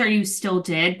check-ins, or you still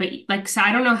did? But like, so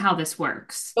I don't know how this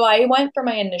works. So I went for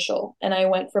my initial and I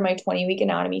went for my 20-week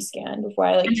anatomy scan before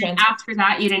I like And then transferred after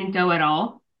that, you didn't go at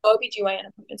all? OBGYN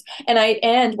appointments.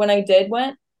 And when I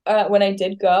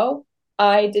did go,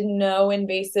 I did no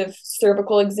invasive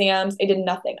cervical exams. I did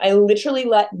nothing. I literally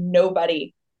let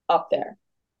nobody up there.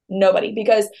 Nobody.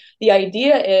 Because the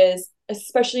idea is,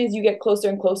 especially as you get closer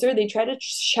and closer, they try to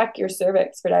check your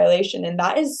cervix for dilation. And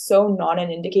that is so not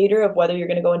an indicator of whether you're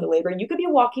going to go into labor. You could be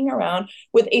walking around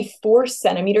with a 4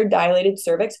 centimeter dilated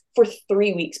cervix for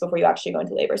 3 weeks before you actually go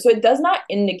into labor. So it does not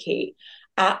indicate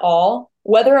at all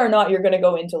whether or not you're going to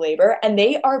go into labor. And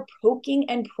they are poking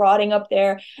and prodding up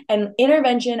there, and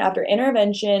intervention after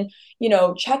intervention,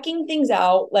 checking things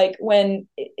out, like when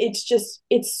it's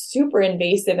super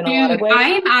invasive in a lot of Dude, ways. I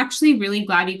am actually really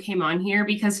glad you came on here,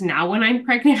 because now when I'm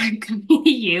pregnant, I'm coming to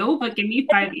you, but give me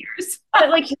 5 years. But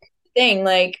like here's the thing,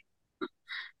 like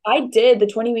I did the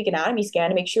 20-week anatomy scan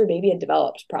to make sure baby had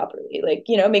developed properly. Like,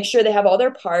 make sure they have all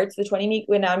their parts. The 20-week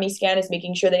anatomy scan is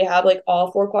making sure they have like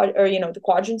all four the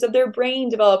quadrants of their brain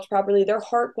developed properly, their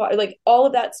heart, like all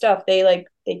of that stuff. They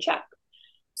check.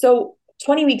 So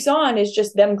 20 weeks on is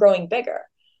just them growing bigger.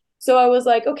 So I was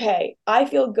like, okay, I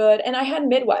feel good. And I had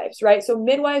midwives, right? So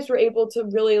midwives were able to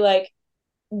really like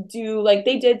do like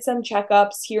they did some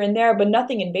checkups here and there, but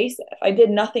nothing invasive. I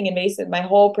did nothing invasive my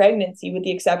whole pregnancy, with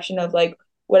the exception of like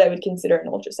what I would consider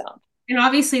an ultrasound. And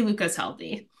obviously, Luca's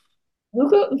healthy.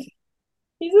 Luca,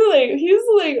 he's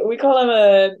like we call him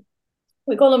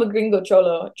a gringo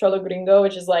cholo gringo,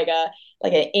 which is like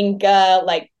an Inca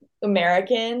like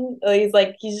American. He's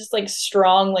just like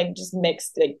strong, like just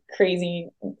mixed like crazy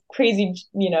genes,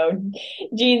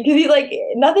 because he's like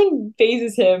nothing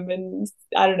phases him. And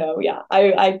I don't know, yeah,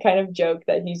 I kind of joke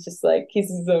that he's just like he's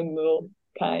his own little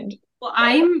kind. Well,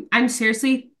 I'm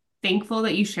seriously thankful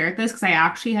that you shared this, because I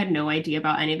actually had no idea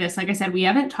about any of this. Like I said, we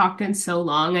haven't talked in so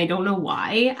long. I don't know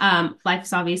why.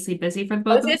 Life's obviously busy for the I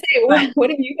both was of gonna us. say, But what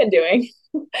have you been doing?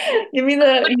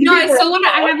 no, I still want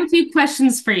to. I have a few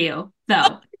questions for you,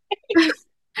 though.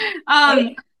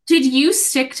 Um, did you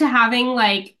stick to having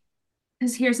like,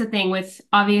 because here's the thing with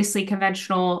obviously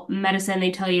conventional medicine,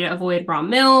 they tell you to avoid raw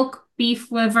milk,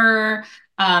 beef liver,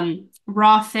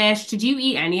 raw fish. Did you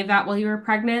eat any of that while you were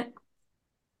pregnant?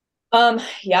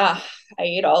 Yeah, I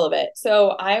ate all of it. So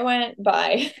I went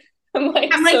by, I'm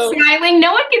like, I'm like so smiling.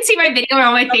 No one can see my video or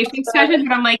all my facial expressions,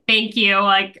 but I'm like, thank you.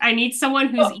 Like, I need someone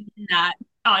who's eating that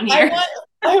on I here. want,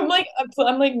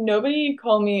 I'm like, nobody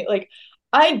call me, like,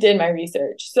 I did my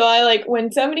research. So I like,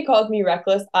 when somebody calls me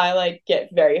reckless, I like get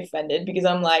very offended because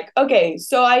I'm like, okay,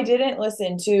 so I didn't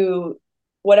listen to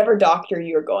whatever doctor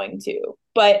you're going to,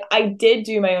 but I did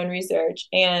do my own research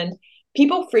and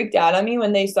people freaked out on me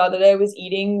when they saw that I was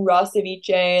eating raw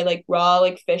ceviche, like raw,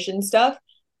 like fish and stuff.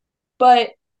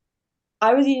 But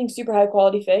I was eating super high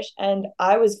quality fish and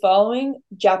I was following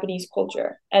Japanese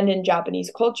culture. And in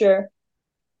Japanese culture,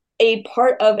 a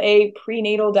part of a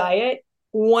prenatal diet,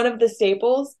 one of the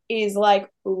staples is like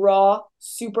raw,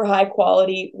 super high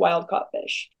quality wild caught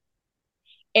fish.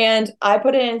 And I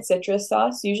put it in citrus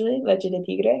sauce, usually leche de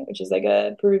tigre, which is like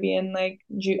a Peruvian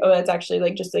oh, that's actually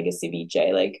like just like a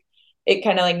ceviche. Like it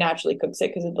kind of like naturally cooks it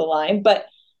because of the lime. But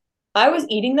I was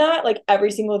eating that like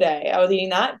every single day. I was eating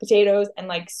that, potatoes, and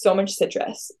like so much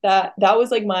citrus. That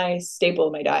was like my staple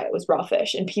of my diet was raw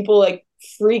fish. And people like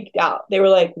freaked out. They were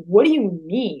like, "What do you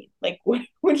mean? Like what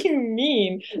do you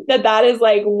mean that is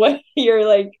like what you're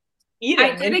like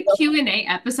I eating?" did And a so, Q&A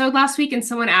episode last week and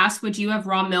someone asked, would you have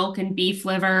raw milk and beef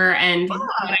liver and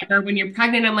ah, whatever when you're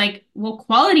pregnant? I'm like, well,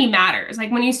 quality matters. Like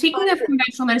when you're speaking of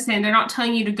conventional medicine, they're not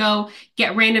telling you to go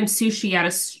get random sushi at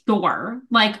a store.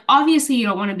 Like obviously you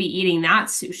don't want to be eating that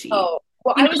sushi. oh,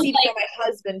 well, You I know, was eating like at my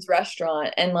husband's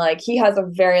restaurant and like he has a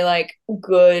very like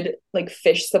good like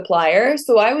fish supplier.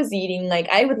 So I was eating like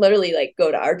I would literally like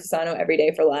go to Artisano every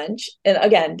day for lunch. And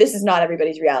again, this is not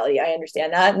everybody's reality. I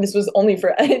understand that. And this was only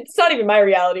for it's not even my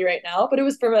reality right now, but it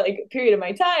was for like a period of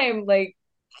my time. Like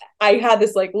I had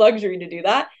this like luxury to do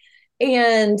that.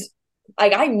 And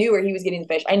like I knew where he was getting the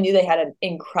fish. I knew they had an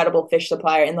incredible fish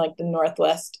supplier in like the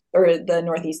Northwest or the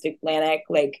Northeast Atlantic,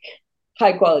 like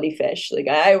high quality fish. Like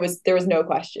I was there was no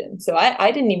question. So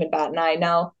I didn't even bat an eye.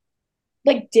 Now,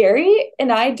 like dairy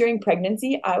and I during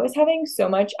pregnancy, I was having so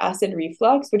much acid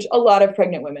reflux, which a lot of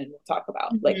pregnant women will talk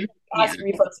about. Like mhm, yeah. acid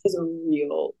reflux is a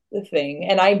real thing.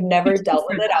 And I've What never did you do dealt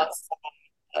for with it that? outside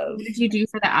of What did you do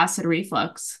for the acid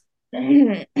reflux?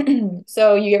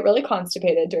 so you get really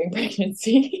constipated during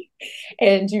pregnancy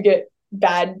and you get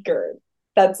bad GERD.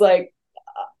 That's like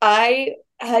I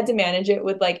had to manage it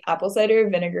with like apple cider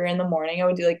vinegar in the morning. I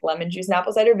would do like lemon juice and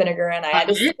apple cider vinegar, and I Love had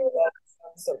to stay it. away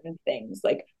from certain things.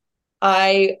 Like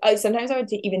I sometimes I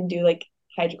would even do like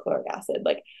hydrochloric acid.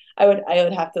 Like I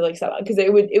would have to like stop because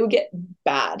it would get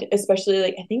bad, especially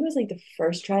like I think it was like the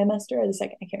first trimester or the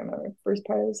second. I can't remember first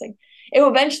part of the second. It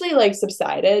eventually like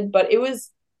subsided, but it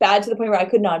was bad to the point where I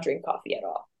could not drink coffee at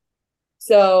all.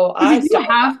 So So I did you stopped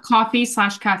have coffee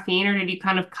slash caffeine or did you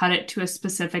kind of cut it to a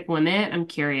specific limit? I'm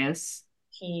curious.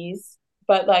 teas,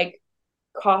 but like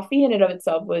coffee in and of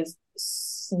itself was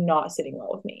not sitting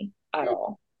well with me at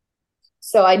all.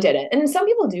 So I did it. And some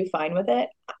people do fine with it.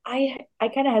 I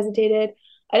kind of hesitated.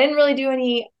 I didn't really do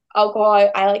any alcohol.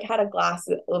 I like had a glass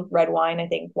of red wine, I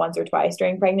think once or twice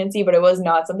during pregnancy, but it was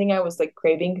not something I was like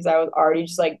craving because I was already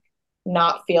just like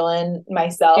not feeling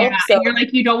Yeah, myself. So and you're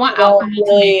like, you don't I want don't alcohol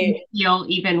to make you really feel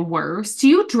even worse. Do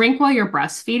you drink while you're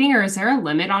breastfeeding, or is there a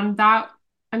limit on that?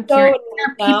 I'm curious. so There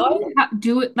are people now who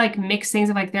do it like mix things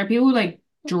of like there are people who like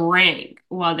drink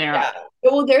while yeah. they're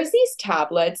Well, there's these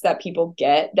tablets that people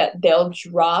get that they'll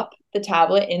drop the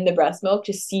tablet in the breast milk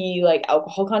to see like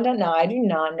alcohol content. Now, I do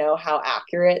not know how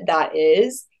accurate that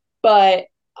is, but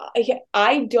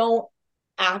I don't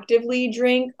actively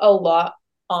drink a lot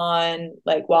on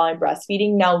like while I'm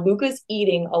breastfeeding. Now, Luca's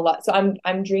eating a lot. So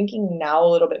I'm drinking now a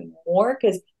little bit more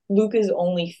because Luca's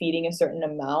only feeding a certain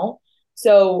amount.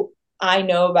 So I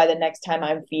know by the next time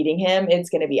I'm feeding him, it's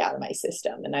going to be out of my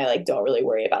system. And I like don't really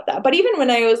worry about that. But even when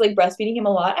I was like breastfeeding him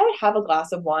a lot, I would have a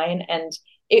glass of wine and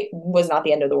it was not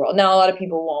the end of the world. Now, a lot of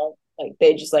people won't like,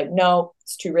 they just like, no,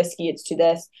 it's too risky. It's too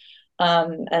this.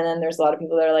 And then there's a lot of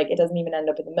people that are like, it doesn't even end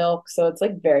up in the milk. So it's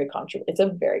like it's a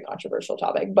very controversial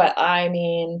topic. But I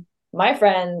mean, my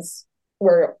friends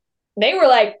were, they were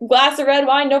like, glass of red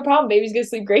wine, no problem. Baby's going to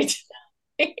sleep great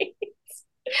tonight.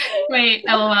 wait,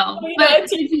 LOL. You But know,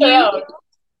 teach did their you own.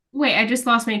 wait, I just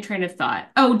lost my train of thought.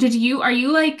 Oh, are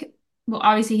you like well,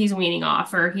 obviously he's weaning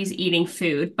off or he's eating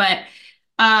food, but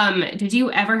did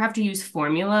you ever have to use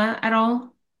formula at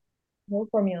all? No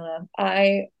formula.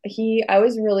 I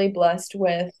was really blessed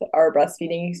with our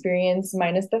breastfeeding experience,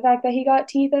 minus the fact that he got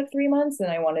teeth at 3 months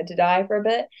and I wanted to die for a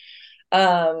bit.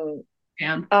 Um,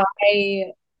 Yeah. I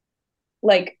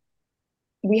like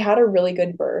we had a really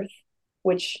good birth,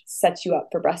 which sets you up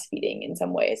for breastfeeding in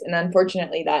some ways. And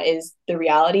unfortunately, that is the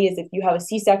reality is if you have a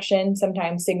C-section,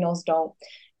 sometimes signals don't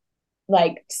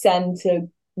like send to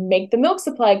make the milk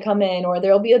supply come in, or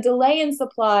there'll be a delay in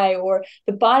supply, or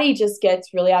the body just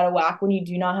gets really out of whack when you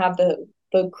do not have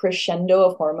the crescendo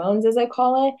of hormones, as I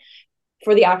call it,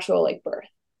 for the actual like birth.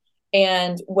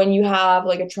 And when you have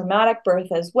like a traumatic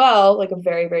birth as well, like a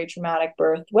very, very traumatic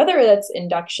birth, whether that's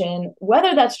induction,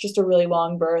 whether that's just a really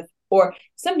long birth, or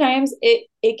sometimes it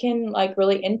can like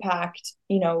really impact,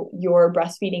 your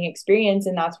breastfeeding experience.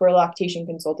 And that's where lactation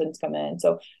consultants come in.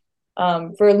 So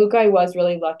for Luca, I was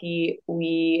really lucky.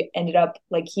 We ended up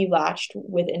like he latched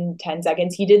within 10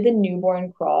 seconds. He did the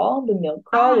newborn crawl, the milk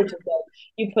crawl, which is like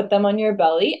you put them on your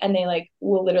belly and they like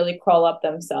will literally crawl up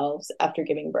themselves after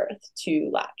giving birth to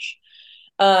latch.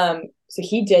 So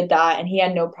he did that and he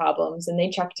had no problems. And they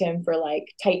checked him for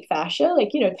like tight fascia, like,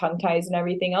 tongue ties and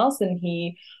everything else. And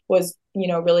he was,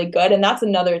 really good. And that's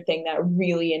another thing that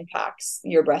really impacts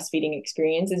your breastfeeding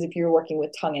experience is if you're working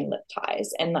with tongue and lip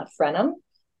ties and that frenum,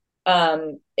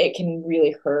 it can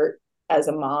really hurt as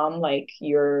a mom. Like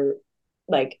you're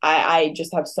like, I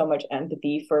just have so much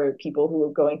empathy for people who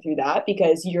are going through that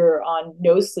because you're on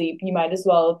no sleep. You might as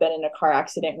well have been in a car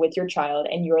accident with your child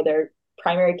and you're their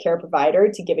primary care provider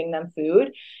to giving them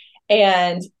food.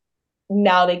 And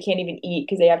now they can't even eat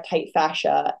because they have tight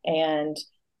fascia and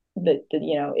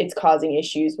it's causing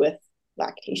issues with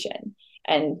lactation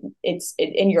and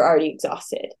and you're already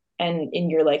exhausted and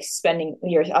you're like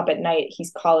you're up at night,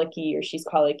 he's colicky or she's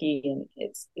colicky and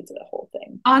it's a whole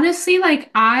thing. Honestly, like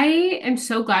I am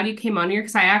so glad you came on here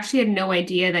because I actually had no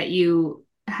idea that you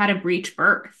had a breech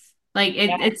birth. Like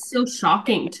Yeah. it's so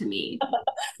shocking to me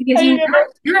because I you remember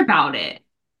never hear about it.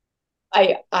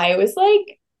 I was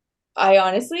like I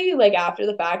honestly, like, after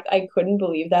the fact, I couldn't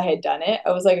believe that I had done it.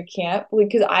 I was like, I can't believe,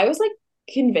 because I was like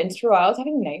convinced for a while. I was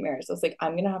having nightmares. I was like,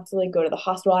 I'm gonna have to like go to the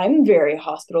hospital. I'm very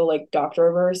hospital, like doctor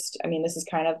averse. I mean, this is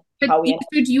kind of But how we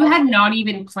end you up. had not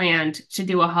even planned to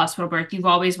do a hospital birth. You've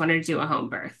always wanted to do a home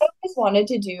birth. I just wanted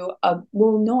to do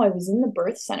well, no, I was in the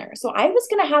birth center. So I was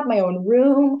gonna have my own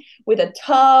room with a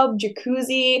tub,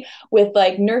 jacuzzi, with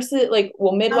like nurses, like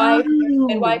midwives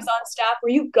Oh. on staff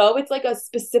where you go. It's like a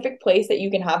specific place that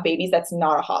you can have babies that's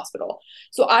not a hospital.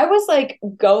 So I was like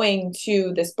going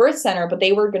to this birth center, but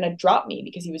they were gonna drop me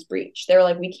because he was breech. They were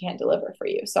like, we can't deliver for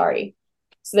you, sorry.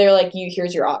 So they're like,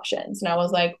 here's your options. And I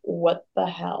was like, what the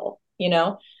hell, And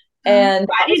I that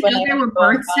was didn't when know I there ended were up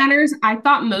going. birth centers. I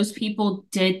thought most people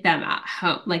did them at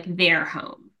home, like their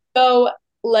home. So,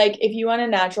 like, if you want a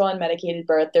natural and medicated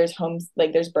birth, there's homes,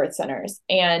 like, there's birth centers,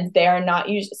 and they are not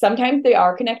usually, sometimes they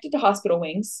are connected to hospital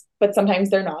wings, but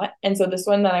sometimes they're not. And so, this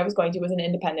one that I was going to was an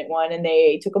independent one, and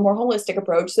they took a more holistic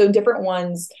approach. So, different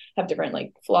ones have different,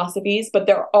 like, philosophies, but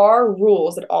there are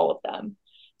rules at all of them.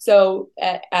 So,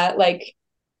 at like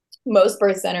most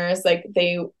birth centers, like,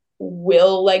 they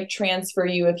will like transfer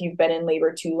you if you've been in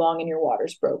labor too long and your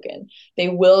water's broken. They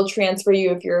will transfer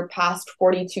you if you're past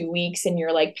 42 weeks and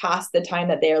you're like past the time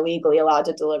that they are legally allowed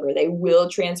to deliver. They will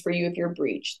transfer you if you're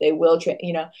breached. They will,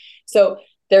 so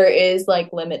there is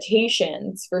like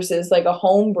limitations versus like a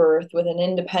home birth with an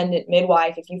independent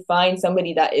midwife. If you find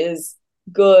somebody that is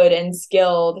good and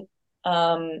skilled,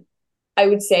 I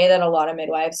would say that a lot of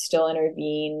midwives still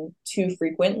intervene too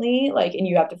frequently, like, and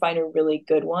you have to find a really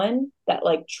good one that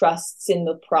like trusts in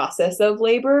the process of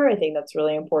labor. I think that's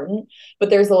really important, but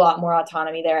there's a lot more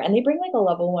autonomy there, and they bring like a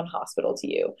level one hospital to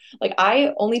you. Like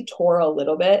I only tore a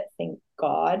little bit, thank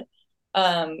God,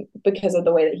 because of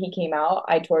the way that he came out.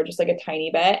 I tore just like a tiny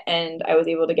bit, and I was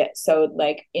able to get sewed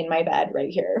like in my bed right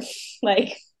here,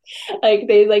 like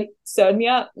they like sewed me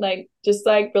up like just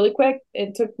like really quick.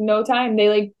 It took no time.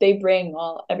 They bring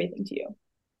everything to you.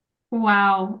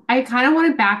 Wow. I kind of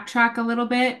want to backtrack a little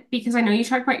bit because I know you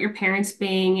talked about your parents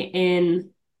being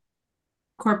in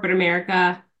corporate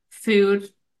America, food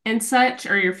and such,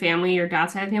 or your family, your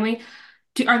dad's side of the family.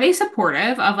 Are they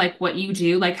supportive of like what you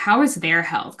do? Like, how is their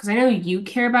health? Because I know you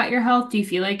care about your health. Do you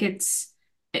feel like it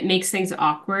makes things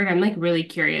awkward? I'm like really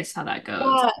curious how that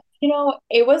goes. Yeah,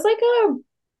 it was like a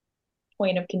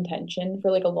point of contention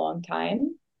for like a long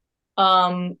time.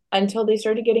 Until they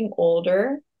started getting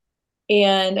older.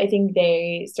 And I think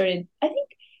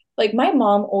like my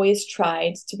mom always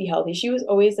tried to be healthy. She was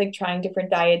always like trying different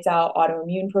diets out,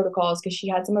 autoimmune protocols, because she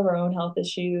had some of her own health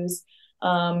issues.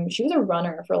 She was a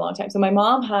runner for a long time. So my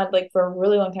mom had like for a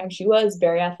really long time, she was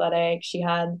very athletic. She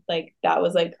had like that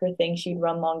was like her thing. She'd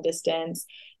run long distance.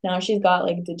 Now she's got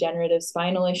like degenerative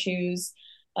spinal issues.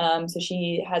 So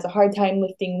she has a hard time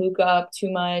lifting Luca up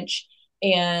too much.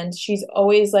 And she's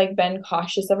always like been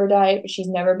cautious of her diet, but she's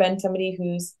never been somebody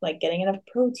who's like getting enough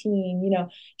protein.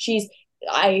 She's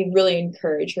I really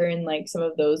encourage her in like some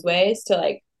of those ways to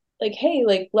like hey,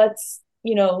 like let's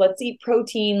eat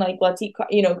protein, like let's eat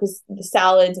because the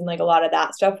salads and like a lot of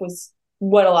that stuff was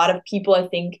what a lot of people I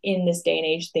think in this day and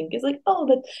age think is like,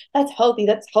 oh, that's healthy,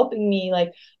 that's helping me,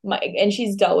 like and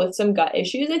she's dealt with some gut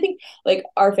issues. I think like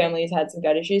our family has had some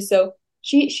gut issues, so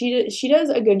she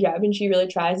does a good job, and she really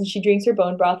tries, and she drinks her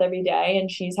bone broth every day, and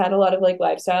she's had a lot of like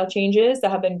lifestyle changes that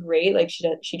have been great. Like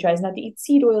she tries not to eat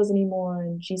seed oils anymore,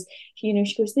 and she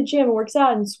goes to the gym and works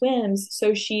out and swims,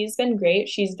 so she's been great.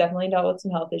 She's definitely dealt with some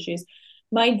health issues.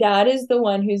 My dad is the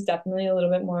one who's definitely a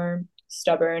little bit more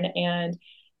stubborn, and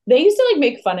they used to like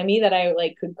make fun of me that I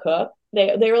like could cook.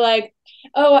 They were like,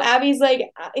 oh, Abby's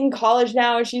like in college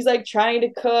now and she's like trying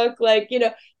to cook, like they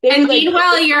And were like,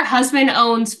 meanwhile, your husband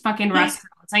owns fucking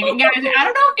restaurants. Like, guys, I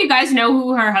don't know if you guys know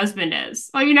who her husband is.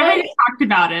 Well, you never even talked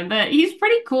about him, but he's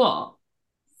pretty cool.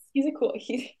 He's a cool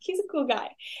guy.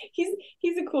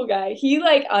 He's a cool guy. He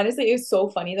like honestly, it was so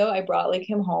funny though. I brought like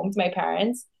him home to my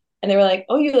parents, and they were like,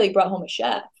 "Oh, you like brought home a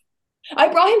chef." I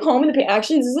brought him home in the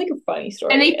actually. This is like a funny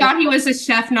story. And they thought he was a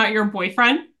chef, not your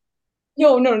boyfriend.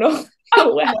 No, no, no,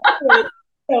 no,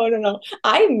 no, no, no.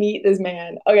 I meet this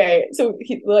man. Okay, so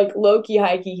he like low key,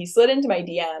 high key. He slid into my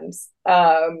DMs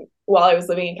while I was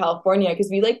living in California because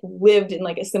we like lived in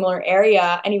like a similar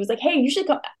area, and he was like, "Hey, you should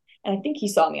come." And I think he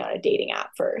saw me on a dating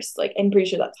app first. Like, I'm pretty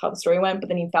sure that's how the story went. But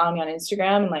then he found me on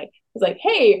Instagram and like was like,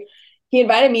 "Hey." He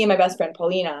invited me and my best friend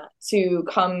Paulina to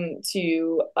come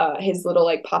to his little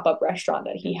like pop-up restaurant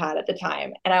that he had at the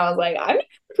time. And I was like, I'm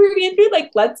Peruvian food, like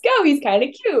let's go. He's kind of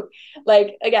cute.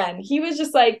 Like again, he was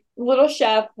just like little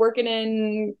chef working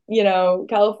in,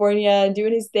 California,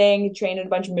 doing his thing. He trained at a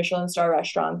bunch of Michelin star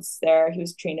restaurants there. He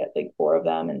was trained at like 4 of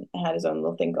them and had his own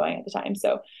little thing going at the time.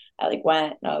 So I like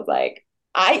went and I was like,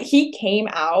 he came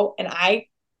out and I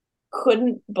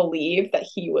couldn't believe that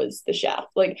he was the chef.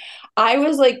 Like I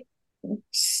was like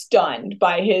stunned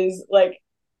by his like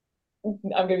I'm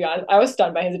gonna be honest, I was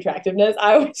stunned by his attractiveness.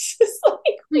 I was just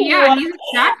like, Yeah, what? he's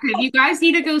attractive. You guys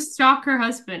need to go stalk her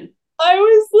husband. I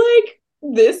was like,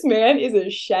 this man is a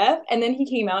chef. And then he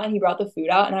came out and he brought the food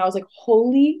out, and I was like,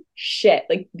 holy shit,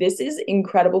 like this is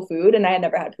incredible food. And I had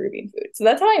never had Peruvian food. So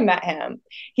that's how I met him.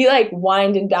 He like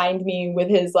wined and dined me with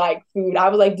his like food. I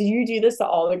was like, did you do this to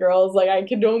all the girls? Like I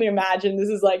could only imagine this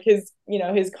is like his,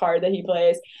 his card that he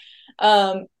plays.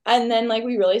 And then like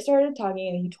we really started talking,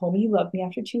 and he told me he loved me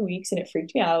after 2 weeks, and it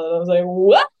freaked me out. I was like,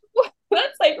 what?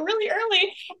 That's like really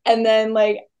early. And then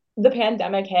like the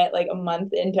pandemic hit like a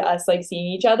month into us like seeing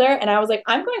each other, and I was like,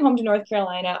 I'm going home to North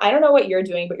Carolina. I don't know what you're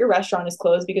doing, but your restaurant is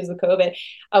closed because of COVID.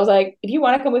 I was like, if you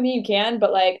want to come with me, you can,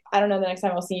 but like I don't know the next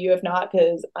time I'll see you. If not,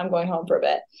 because I'm going home for a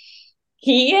bit.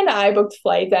 He and I booked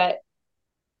flights at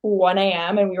 1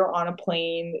 a.m. and we were on a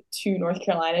plane to North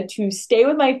Carolina to stay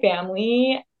with my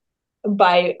family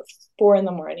by 4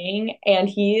 a.m. And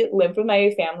he lived with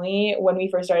my family when we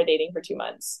first started dating for 2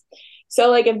 months.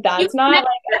 So like if that's not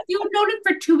like you've known him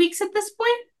for 2 weeks at this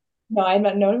point? No, I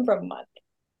had known him for a month.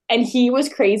 And he was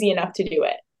crazy enough to do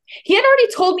it. He had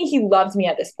already told me he loved me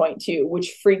at this point too,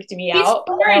 which freaked me out.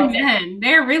 Foreign men.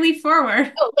 They're really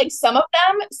forward. Like some of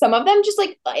them just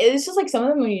like it's just like some of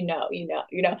them when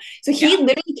So he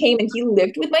literally came and he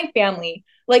lived with my family.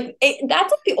 Like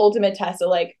that's like the ultimate test of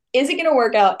like, is it gonna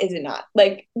work out? Is it not?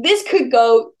 Like this could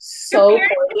go so poorly.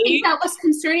 I think that was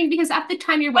concerning because at the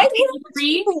time you're what,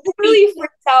 23? Really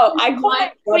freaked out. I called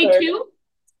my brother. 22?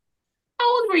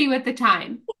 How old were you at the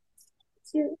time?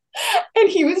 And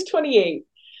he was 28.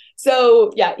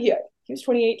 So yeah, he was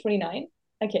 28, 29.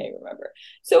 I can't even remember.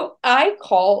 So I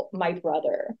call my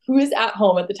brother, who is at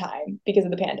home at the time because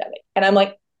of the pandemic. And I'm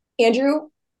like, Andrew,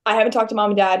 I haven't talked to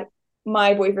mom and dad.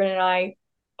 My boyfriend and I,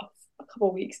 a couple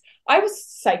of weeks. I was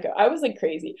psycho. I was like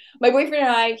crazy. My boyfriend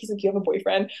and I, he's like, you have a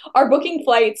boyfriend, are booking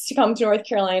flights to come to North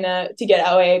Carolina to get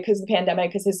LA because of the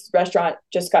pandemic, because his restaurant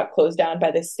just got closed down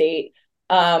by the state.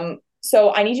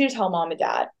 So I need you to tell mom and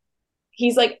dad.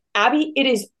 He's like, Abby, it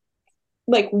is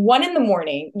like 1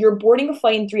 a.m. You're boarding a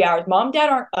flight in 3 hours. Mom and dad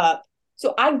aren't up.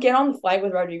 So I get on the flight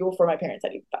with Rodrigo before my parents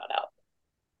had even found out.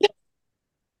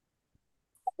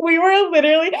 We were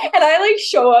literally, and I like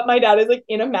show up. My dad is like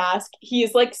in a mask. He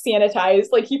is like sanitized.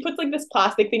 Like he puts like this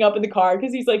plastic thing up in the car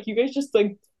because he's like, you guys just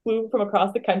like flew from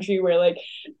across the country where like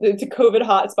it's a COVID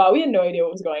hotspot. We had no idea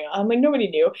what was going on. Like nobody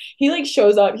knew. He like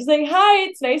shows up. He's like, hi,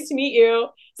 it's nice to meet you.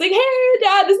 It's like, hey,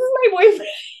 dad, this is my boyfriend.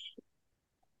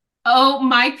 Oh,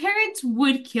 my parents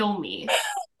would kill me.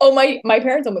 Oh, my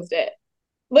parents almost did.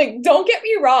 Like, don't get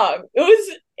me wrong. It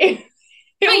was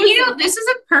but this is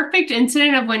a perfect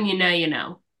incident of when you know, you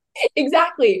know.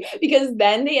 Exactly. Because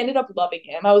then they ended up loving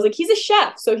him. I was like, he's a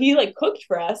chef. So he like cooked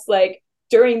for us like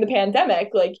during the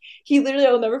pandemic. Like he literally,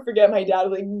 I'll never forget my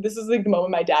dad. Like this is like the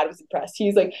moment my dad was impressed.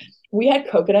 He's like, we had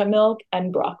coconut milk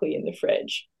and broccoli in the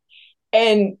fridge.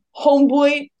 And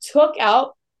homeboy took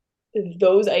out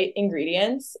those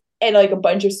ingredients and like a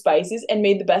bunch of spices and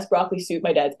made the best broccoli soup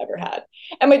my dad's ever had.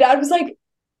 And my dad was like,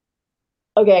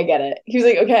 okay, I get it. He was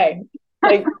like, okay.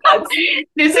 Like that's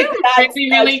This is like that's really,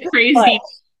 that's really much. crazy.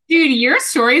 Dude, your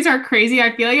stories are crazy.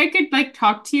 I feel like I could like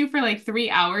talk to you for like 3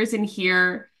 hours and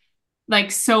hear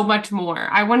like so much more.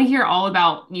 I want to hear all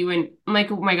about you and I'm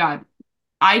like, oh my God.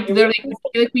 I literally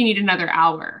feel like we need another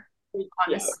hour, Yeah,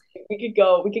 honestly. we could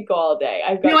go all day.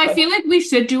 I've You know, got I questions. feel like we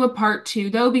should do a part two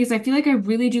though, because I feel like I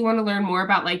really do want to learn more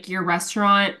about like your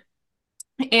restaurant.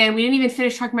 And we didn't even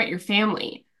finish talking about your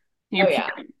family and Oh your yeah.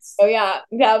 parents. Oh yeah.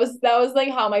 That was like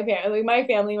how my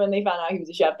family when they found out he was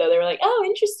a chef though, they were like, "Oh,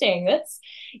 interesting. That's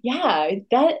yeah,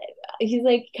 that he's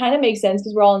like kind of makes sense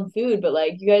because we're all in food, but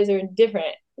like you guys are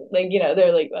different." Like,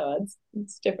 they're like, "Oh,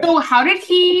 it's different." So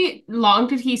long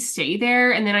did he stay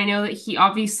there? And then I know that he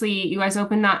obviously, you guys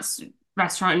opened that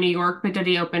restaurant in New York, but did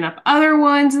he open up other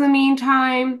ones in the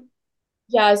meantime?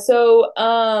 Yeah, so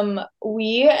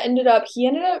he ended up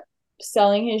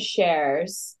selling his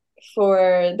shares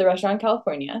for the restaurant in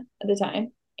California at the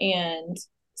time. And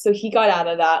so he got out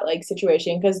of that like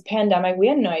situation because pandemic, we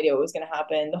had no idea what was gonna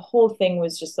happen. The whole thing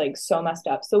was just like so messed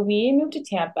up. So we moved to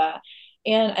Tampa.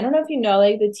 And I don't know if you know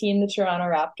like the team, the Toronto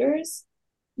Raptors.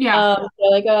 Yeah. They're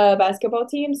like a basketball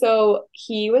team. So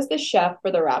he was the chef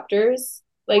for the Raptors,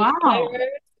 like Wow. players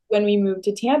when we moved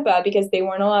to Tampa because they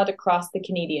weren't allowed to cross the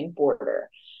Canadian border.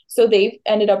 So they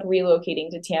ended up relocating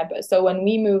to Tampa. So when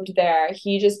we moved there,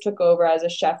 he just took over as a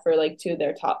chef for like two of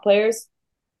their top players,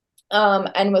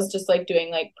 and was just like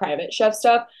doing like private chef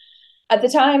stuff at the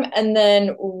time. And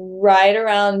then right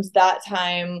around that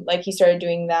time, like he started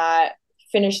doing that,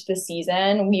 finished the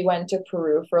season. We went to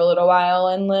Peru for a little while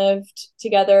and lived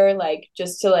together, like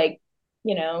just to like,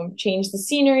 change the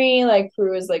scenery. Like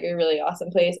Peru is like a really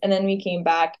awesome place. And then we came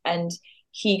back and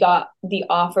he got the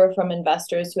offer from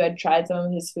investors who had tried some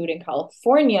of his food in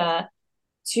California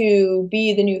to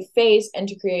be the new face and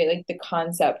to create like the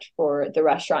concept for the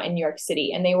restaurant in New York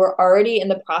City. And they were already in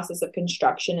the process of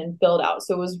construction and build out.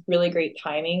 So it was really great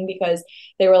timing because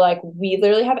they were like, we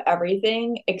literally have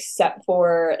everything except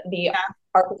for the Yeah.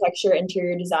 architecture,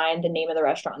 interior design, the name of the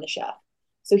restaurant, and the chef.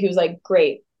 So he was like,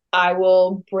 great. I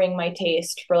will bring my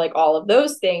taste for like all of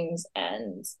those things,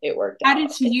 and it worked How out.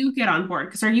 did you get on board?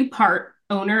 Because are you part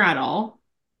owner at all?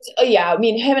 Oh yeah, I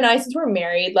mean, him and I, since we're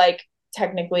married, like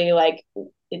technically, like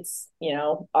it's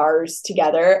ours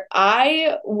together.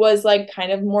 I was like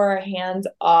kind of more hands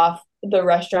off the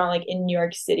restaurant, like in New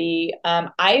York City.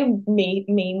 I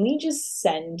mainly just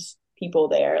send people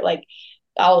there, like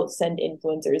I'll send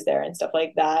influencers there and stuff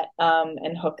like that,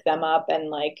 and hook them up, and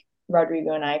like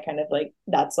Rodrigo and I kind of like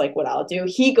that's like what I'll do.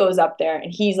 He goes up there and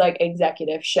he's like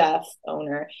executive chef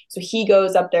owner, so he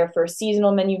goes up there for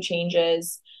seasonal menu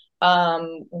changes.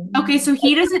 Um, Okay, so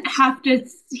he doesn't have to,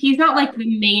 he's not like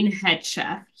the main head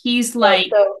chef. He's no, like,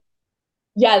 so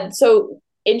yeah, so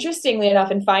interestingly enough,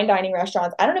 in fine dining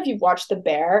restaurants, I don't know if you've watched The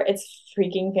Bear. It's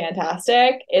freaking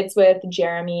fantastic. It's with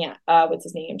Jeremy, what's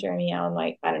his name? Jeremy Allen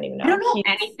White. I don't even I don't know. know He's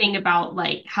anything about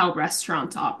like how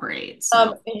restaurants operate.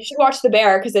 So, you should watch The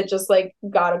Bear because it just like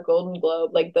got a Golden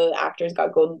Globe. Like the actors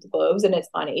got Golden Globes, and it's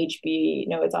on HB.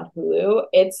 No, it's on Hulu.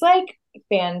 It's like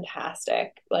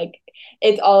fantastic. Like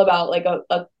it's all about like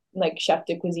a like chef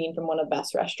de cuisine from one of the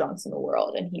best restaurants in the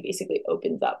world, and he basically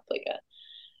opens up like a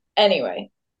anyway.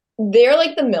 They're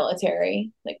like the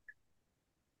military. Like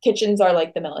kitchens are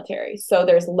like the military. So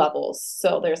there's levels.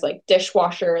 So there's like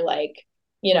dishwasher, like,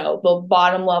 the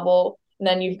bottom level. And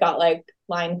then you've got like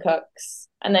line cooks.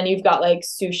 And then you've got like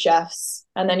sous chefs.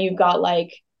 And then you've got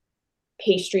like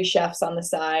pastry chefs on the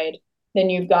side.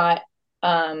 Then you've got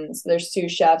so there's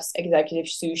sous chefs, executive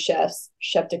sous chefs,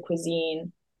 chef de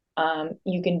cuisine.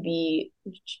 You can be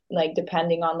like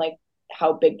depending on like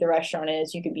how big the restaurant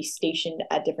is, you could be stationed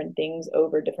at different things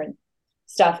over different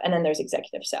stuff. And then there's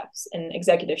executive chefs. And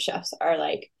executive chefs are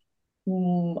like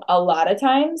a lot of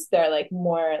times they're like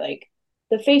more like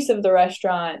the face of the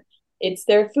restaurant. It's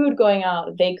their food going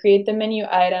out. They create the menu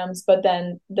items, but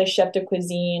then the chef de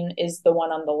cuisine is the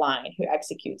one on the line who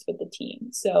executes with the team.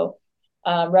 So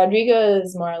Rodrigo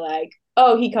is more like,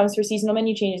 oh, he comes for seasonal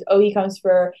menu changes. Oh, he comes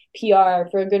for PR,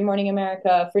 for Good Morning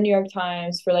America, for New York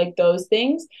Times, for like those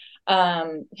things.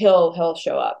 He'll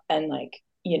show up and like,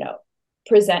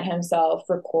 present himself,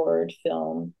 record,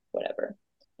 film, whatever.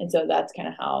 And so that's kind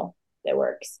of how It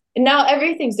works. And now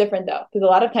everything's different though, because a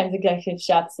lot of times executive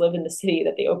chefs live in the city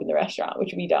that they open the restaurant,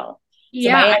 which we don't. So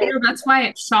Yeah, I Miami, know that's why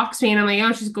it shocks me, and I'm like,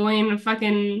 oh, she's going to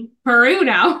fucking Peru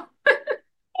now.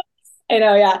 I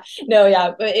know, yeah. No,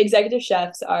 yeah. But executive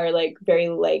chefs are like very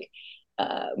like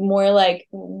more like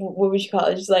what would you call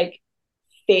it? Just like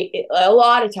a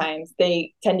lot of times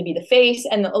they tend to be the face,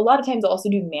 and a lot of times they'll also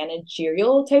do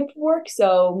managerial type of work.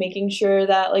 So making sure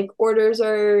that like orders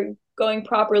are going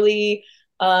properly,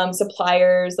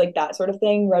 suppliers, like that sort of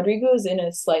thing. Rodrigo's in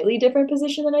a slightly different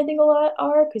position than I think a lot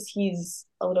are because he's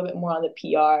a little bit more on the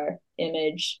PR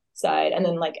image side and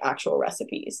then like actual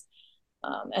recipes.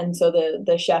 And so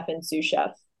the chef and sous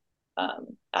chef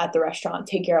at the restaurant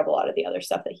take care of a lot of the other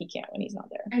stuff that he can't when he's not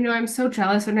there. I know I'm so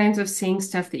jealous sometimes of seeing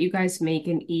stuff that you guys make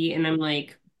and eat, and I'm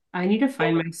like, I need to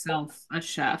find myself a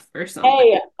chef or something.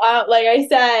 Hey, like I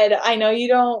said, I know you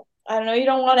don't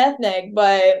want ethnic,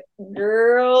 but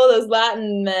girl, those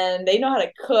Latin men, they know how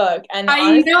to cook. And I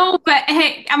honestly, know, but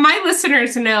hey, my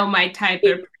listeners know my type.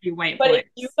 They're pretty white but boys. if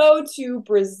you go to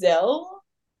Brazil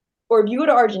or if you go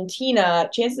to Argentina,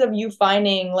 chances of you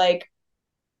finding like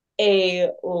a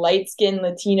light-skinned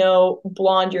Latino,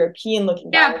 blonde European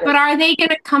looking guy Yeah, are but very, are they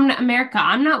gonna come to America?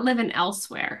 I'm not living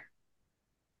elsewhere.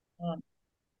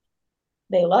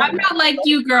 they love I'm America. not like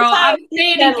you, girl. I'm Sometimes these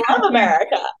staying in men love California.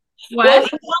 America. Well,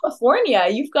 What? in California,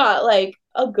 you've got like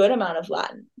a good amount of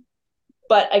Latin.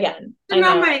 But again, They're I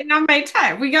know not my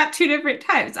type. We got two different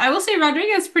types. I will say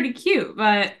Rodrigo's pretty cute,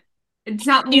 but it's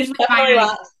not he's usually definitely my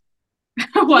Latin.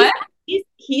 He's what?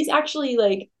 he's actually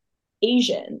like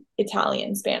Asian,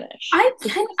 Italian, Spanish. So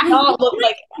he does I not feel look like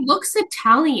like he looks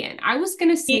Italian. I was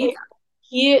gonna say he that.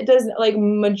 he does like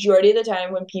majority of the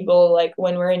time when people like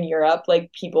when we're in Europe,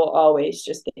 like people always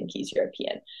just think he's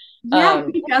European. Yeah,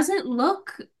 Um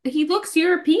he looks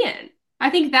European. I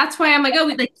think that's why I'm like,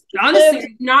 oh, like lived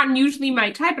honestly, not usually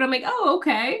my type, but I'm like, oh,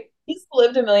 okay. he's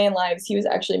lived a million lives. He was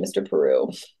actually Mr. Peru.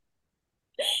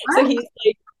 So What? he's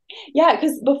like yeah,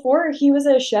 because before he was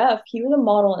a chef, he was a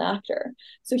model and actor.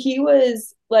 So he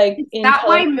was like Is in that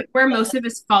why television. where most of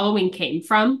his following came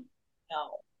from?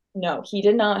 No, no, he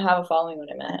did not have a following when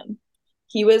I met him.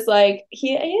 He was like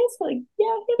he is like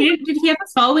yeah, he had like Did he have a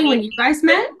following 20, when you guys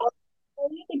met?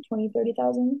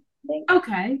 30,000, I think.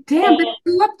 Okay. Damn, but And it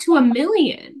blew up to 1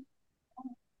 million.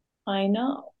 I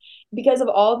know because of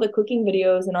all the cooking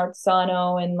videos and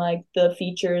Artisano and like the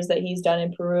features that he's done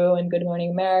in Peru and Good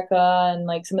Morning America and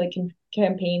like some of the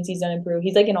campaigns he's done in Peru.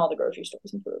 He's like in all the grocery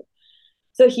stores in Peru.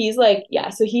 So he's like, yeah,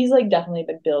 so he's like definitely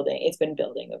been building. It's been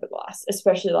building over the last,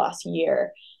 especially the last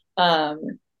year.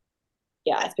 Um,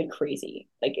 yeah, it's been crazy.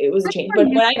 Like it was a Good change. for But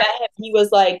you. when I met him, he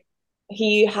was like,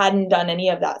 he hadn't done any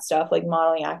of that stuff, like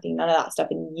modeling, acting, none of that stuff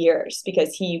in years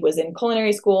because he was in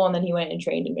culinary school and then he went and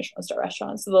trained in Michelin star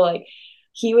restaurants. So like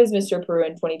he was Mr. Peru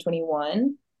in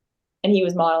 2021 and he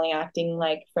was modeling acting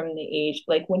like from the age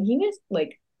like when he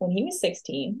was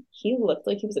 16, he looked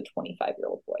like he was a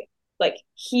 25-year-old boy. Like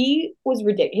he was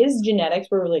ridiculous. His genetics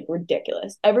were like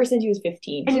ridiculous. Ever since he was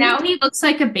 15. And He was now he looks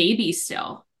like a baby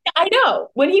still. I know.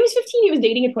 When he was 15, he was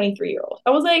dating a 23-year-old.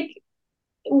 I was like,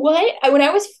 what? When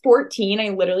I was 14, I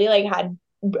literally like had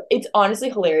it's honestly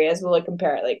hilarious. We'll like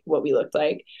compare it like what we looked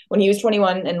like when he was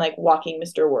 21 and like walking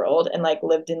Mr. World and like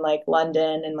lived in like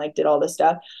London and like did all this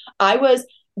stuff. I was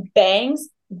bangs,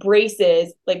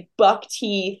 braces, like buck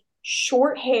teeth,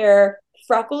 short hair,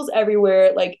 freckles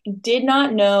everywhere, like did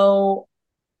not know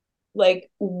like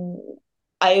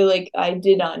I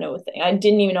did not know a thing. I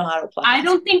didn't even know how to apply I mascara.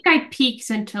 don't think I peaked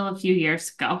until a few years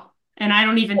ago. And I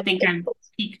don't even think I've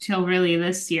peaked till really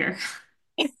this year.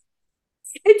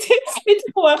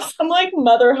 I'm like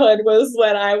motherhood was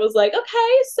when I was like,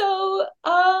 okay, so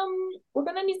we're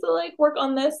gonna need to like work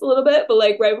on this a little bit, but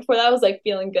like right before that I was like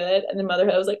feeling good, and then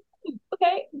motherhood I was like,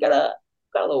 okay, got a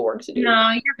little work to do.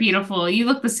 No, you're beautiful. You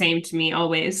look the same to me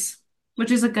always,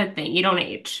 which is a good thing. You don't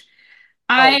age.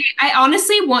 Oh, I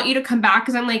honestly want you to come back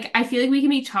because I'm like, I feel like we can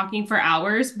be talking for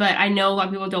hours, but I know a lot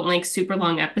of people don't like super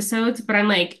long episodes, but I'm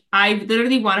like, I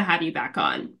literally want to have you back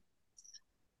on.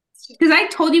 Because I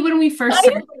told you when we first I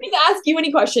started, didn't even ask you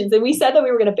any questions, and we said that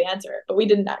we were gonna banter, but we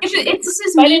didn't actually banter. this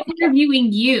is I me didn't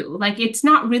interviewing you. Like, it's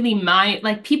not really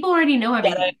like, people already know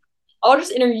get it. everything. I'll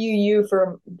just interview you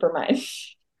for mine.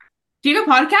 Do you have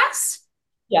a podcast?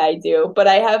 Yeah, I do. But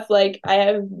I have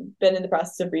been in the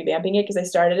process of revamping it because I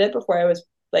started it before I was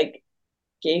like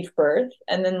gave birth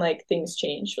and then like things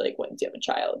changed like once you have a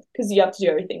child because you have to do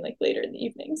everything like later in the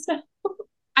evenings.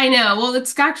 I know. Well,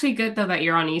 it's actually good though that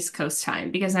you're on East Coast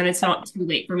time because then it's not too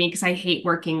late for me because I hate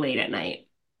working late at night.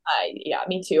 I yeah,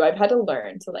 me too. I've had to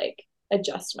learn to like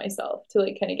adjust myself to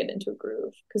like kind of get into a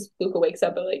groove. because Luca wakes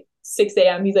up at like 6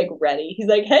 a.m. He's like ready. He's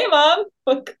like, "Hey, mom!"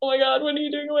 I'm like, oh my god, when are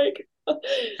you doing awake?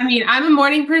 I mean, I'm a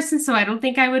morning person, so I don't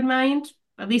think I would mind.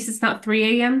 At least it's not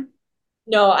 3 a.m.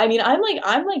 No, I mean, I'm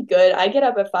like good. I get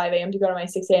up at 5 a.m. to go to my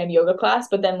 6 a.m. yoga class,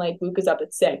 but then like Luke is up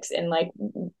at 6 and like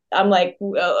I'm like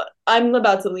I'm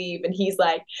about to leave and he's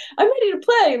like, I'm ready to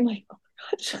play. I'm like, oh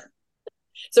my gosh.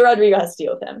 So Rodrigo has to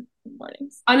deal with him in the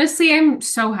mornings. Honestly, I'm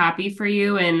so happy for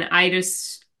you, and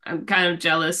I'm kind of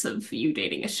jealous of you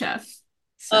dating a chef.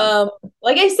 So, Um,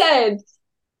 like I said,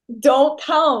 don't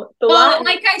count the well, Latin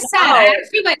like I said, I out.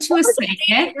 actually went to a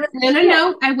psychic.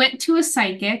 No. I went to a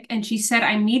psychic, and she said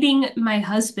I'm meeting my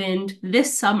husband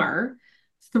this summer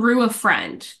through a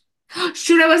friend.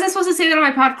 Shoot, I wasn't supposed to say that on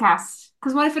my podcast.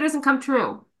 Because what if it doesn't come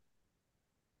true?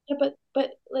 Yeah,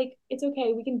 but like it's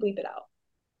okay. We can bleep it out.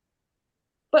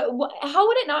 But how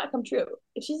would it not come true?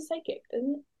 If she's a psychic,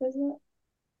 doesn't it? Doesn't it?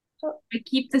 Oh, I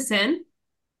keep this in.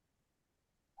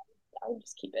 I would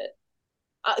just keep it.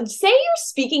 Say you're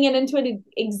speaking it into an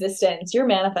existence. You're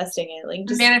manifesting it. Like I'm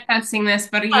just manifesting this,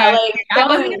 but yeah, like I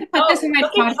wasn't going to put this in my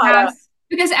don't get caught up. podcast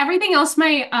because everything else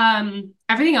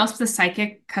with the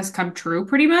psychic has come true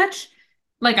pretty much.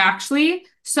 Like actually.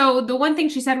 So the one thing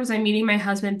she said was I'm meeting my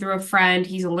husband through a friend.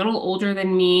 He's a little older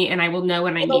than me, and I will know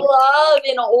when I I meet. love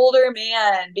an older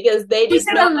man because they She just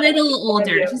said know a how to little take care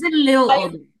of older. you. She said a little I,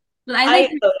 older. But I like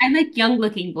I love I like young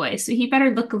looking boys, so he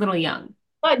better look a little young.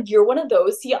 God, you're one of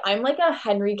those. See, I'm like a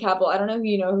Henry Cavill. I don't know if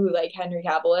you know who like Henry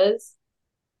Cavill is.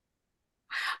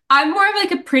 I'm more of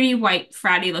like a pretty white,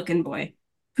 fratty looking boy.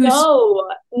 Who's No,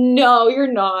 no, you're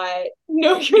not.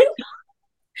 No, you're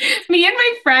me and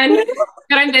my friend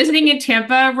that I'm visiting in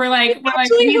Tampa, we're like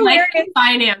actually we like hilarious. the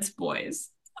finance boys.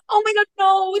 Oh my God,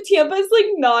 no. Tampa's like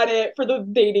not it for the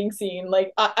dating scene.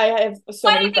 Like I have so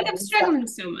Why do many you think I'm friends that struggling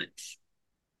so much?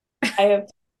 I have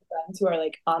friends who are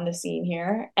like on the scene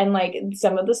here, and like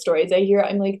some of the stories I hear,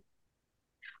 I'm like,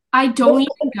 I the don't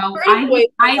even know. majority of boys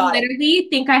are I not it. literally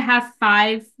think I have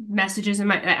 5 messages in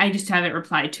my I just haven't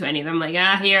replied to any of them. Like,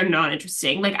 here, not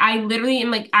interesting. Like I literally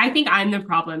am like, I think I'm the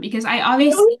problem because I You know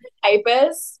obviously who your type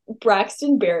is?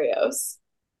 Braxton Berrios.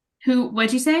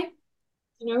 what'd you say?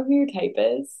 You know who your type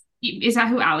is? Is that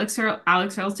who Alex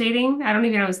Earl's dating? I don't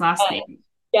even know his last Yeah. name.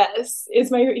 Yes,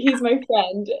 he's my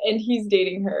friend and he's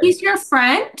dating her. He's your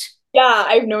friend? Yeah,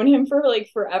 I've known him for like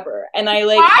forever. And I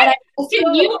like Why and I also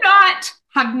did you not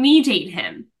have me date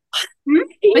him? Hmm?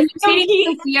 Like he's he was no dating he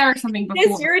Sophia or something is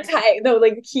before. your type. No,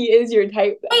 like he is your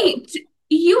type though. Wait,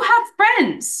 you have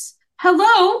friends.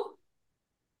 Hello?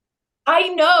 I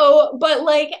know, but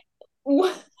like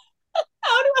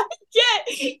how do I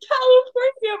get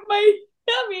California,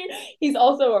 Miami? He's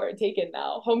also taken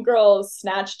now. Homegirl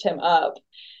snatched him up.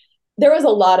 There was a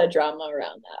lot of drama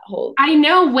around that whole I thing.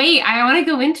 know. Wait, I want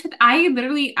to go into. I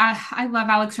literally, I love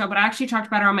Alex Rowe, but I actually talked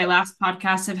about her on my last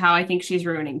podcast of how I think she's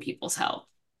ruining people's health.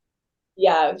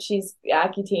 Yeah, she's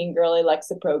Accutane girly,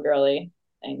 Lexapro girly.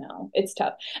 I know. It's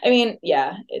tough. I mean,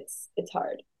 yeah, it's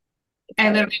hard. It's I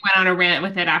hard. literally went on a rant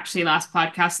with it actually last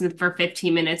podcast and for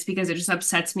 15 minutes because it just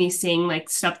upsets me seeing like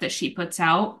stuff that she puts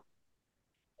out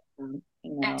I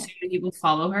and so know. many people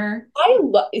follow her. I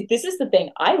love this is the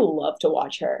thing. I love to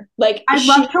watch her. Like I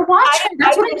love to watch her. I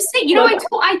That's what I'm saying. You know, love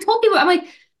I told people, I'm like,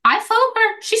 I follow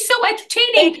her. She's so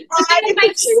I entertaining. But then when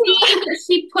I think see what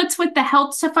she puts with the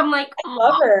health stuff, I'm like,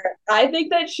 love oh. her. I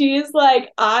think that she's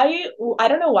like I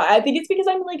don't know why. I think it's because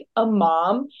I'm like a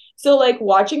mom. So like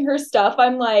watching her stuff,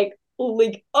 I'm like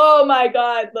oh my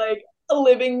God, like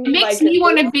living It makes me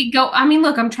want vicariously. to be go. I mean,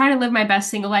 look, I'm trying to live my best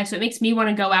single life, so it makes me want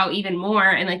to go out even more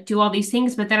and like do all these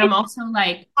things. But then I'm also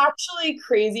like, Actually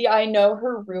crazy. I know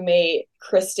her roommate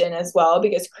Kristen as well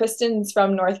because Kristen's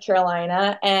from North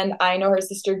Carolina and I know her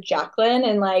sister Jacqueline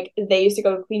and like they used to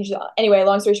go to Queens. Anyway,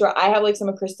 long story short, I have like some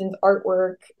of Kristen's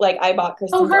artwork. Like I bought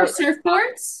oh, Kristen's her artwork.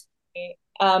 surfboards.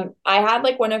 I had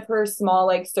like one of her small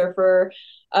like surfer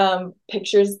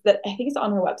pictures that I think is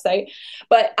on her website,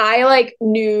 but I like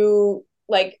knew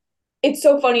like it's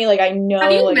so funny. Like I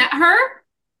Have know you like met her?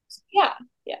 yeah,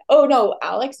 yeah. Oh no,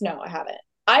 Alex, no, I haven't.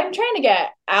 I'm trying to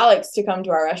get Alex to come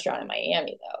to our restaurant in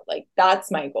Miami though. Like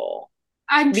that's my goal.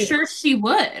 I'm We sure she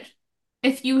would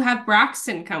if you have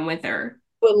Braxton come with her.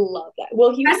 would love that.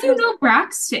 Well, he How was do you supposed know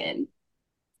Braxton?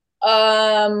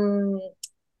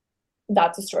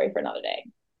 that's a story for another day.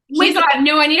 Wait, He's God,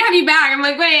 no, I need to have you back. I'm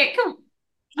like, wait, come.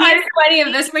 I he's didn't know any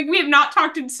of this. Like, we have not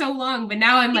talked in so long, but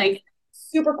now I'm he's like,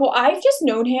 super cool. I've just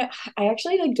known him. I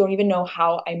actually like don't even know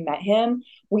how I met him.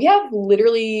 We have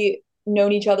literally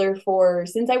known each other for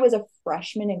since I was a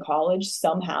freshman in college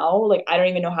somehow. Like I don't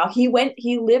even know how. He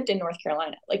lived in North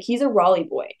Carolina. Like he's a Raleigh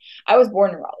boy. I was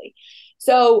born in Raleigh.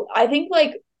 So I think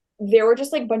like there were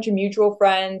just like a bunch of mutual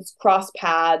friends, cross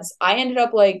paths. I ended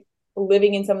up like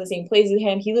living in some of the same places with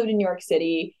him. He lived in New York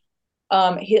City.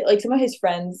 Like some of his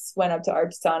friends went up to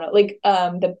Artisano. Like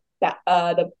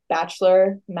the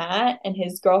Bachelor Matt and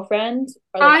his girlfriend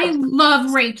are like I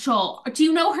love Rachel. Do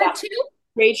you know her yeah. too?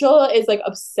 Rachel is like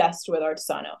obsessed with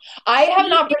Artisano. I have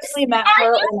not personally met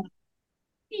Are her.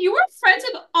 you are friends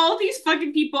with all these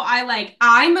fucking people I like.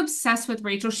 I'm obsessed with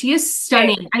Rachel. She is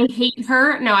stunning. I hate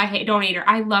her. No, don't hate her.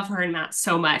 I love her and Matt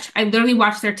so much. I literally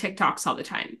watch their TikToks all the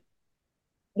time.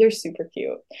 They're super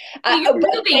cute. But you're But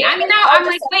moving. I'm now, I'm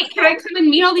like, wait, can I come and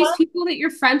meet all these people that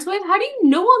you're friends with? How do you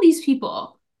know all these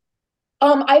people?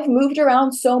 I've moved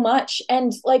around so much,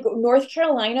 and like North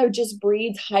Carolina just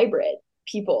breeds hybrid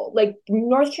people. Like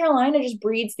North Carolina just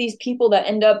breeds these people that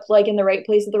end up like in the right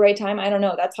place at the right time. I don't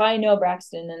know. That's how I know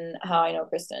Braxton and how I know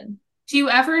Kristen. Do you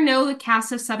ever know the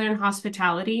cast of Southern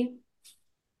Hospitality?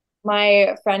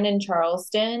 My friend in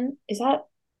Charleston, is that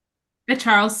The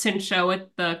Charleston show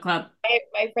with the club.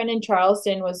 my friend in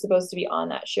Charleston was supposed to be on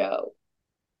that show.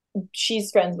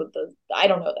 She's friends with I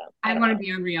don't know them. I I don't want to know.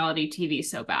 be on reality TV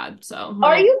so bad. So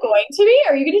Are like, you going to be?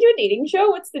 Are you going to do a dating show?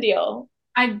 What's the deal?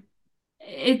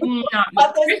 it's not me.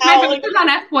 Cut this My out. brother Like, was on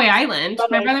F Boy Island.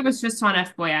 My brother was just on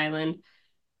F Boy Island.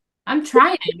 I'm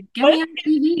trying. Get me on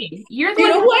TV. You're the you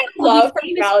one know who who I all these love from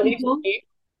famous reality people. TV?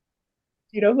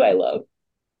 You know who I love?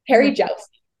 Harry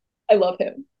Jousting. I love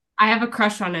him. I have a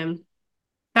crush on him.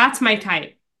 That's my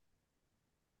type.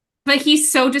 But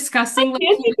he's so disgusting, like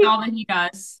he with all that he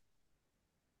does.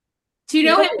 Do you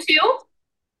He's know like, him too?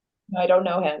 no, I don't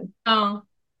know him, Oh.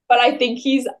 but I think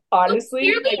he's You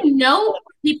honestly like, clearly know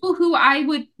people who I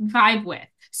would vibe with.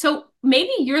 So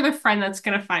maybe you're the friend that's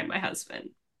gonna find my husband.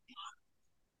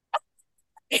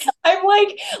 I'm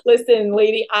like, listen,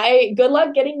 lady, good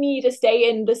luck getting me to stay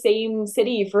in the same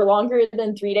city for longer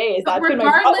than 3 days. But That's been my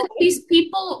regardless, problem. these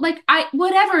people, like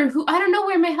whatever, who I don't know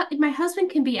where my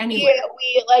husband can be anywhere.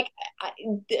 We like,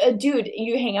 dude,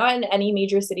 you hang out in any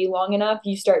major city long enough,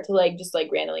 you start to like just like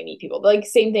randomly meet people. Like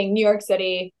same thing, New York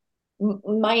City,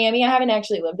 Miami. I haven't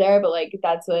actually lived there, but like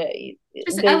that's what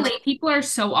Just there's LA people are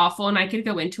so awful, and I could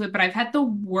go into it, but I've had the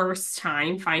worst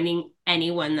time finding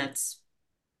anyone that's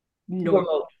normal.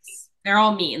 remote. They're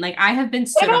all mean. Like I have been What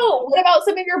stood up. about what about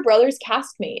some of your brother's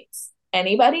castmates?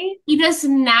 Anybody? He does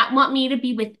not want me to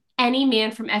be with any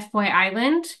man from F Boy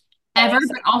Island ever, Nice.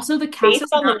 but also the cast Based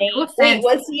is on the not, no name. Wait, offense.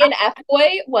 was he an F boy?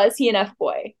 Was he an F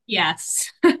boy?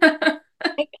 Yes.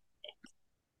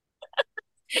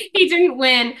 He didn't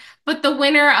win, but the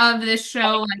winner of this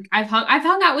show, like I've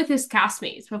hung out with his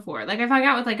castmates before. Like I've hung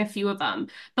out with like a few of them.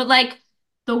 But like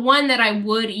the one that I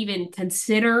would even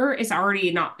consider is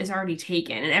already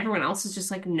taken, and everyone else is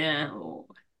just like, no.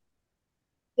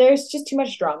 There's just too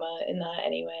much drama in that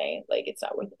anyway. Like it's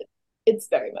not worth it. It's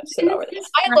very much so And not it's worth it.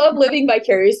 just I love living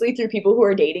vicariously through people who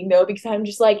are dating though, because I'm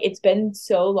just like, it's been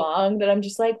so long that I'm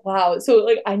just like, wow. So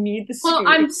like I need the well, scoop.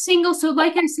 I'm single, so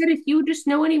like I said, if you just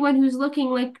know anyone who's looking,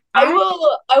 like I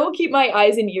will keep my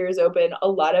eyes and ears open. A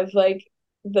lot of like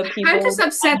the people I'm just that I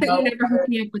upset that you know never hooked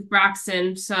me up with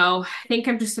Braxton, so I think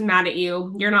I'm just mad at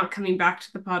you. You're not coming back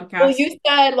to the well, podcast. you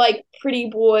said like pretty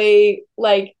boy,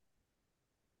 like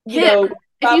you Him. know,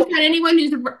 If you've got anyone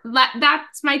who's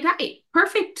that's my type.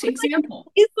 Perfect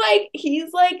example.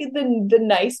 he's like the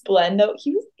nice blend though.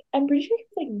 He was I'm pretty sure he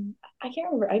was like I can't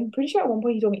remember. I'm pretty sure at one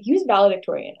point he told me he was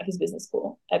valedictorian of his business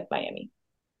school at Miami.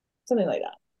 Something like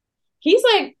that. He's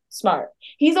like smart.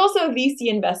 He's also a VC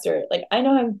investor. Like I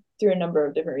know him through a number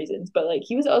of different reasons, but like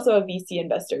he was also a VC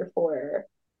investor for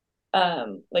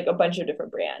like a bunch of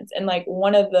different brands. And like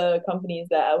one of the companies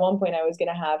that at one point I was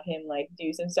gonna have him like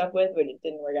do some stuff with, but it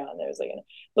didn't work out. And there was like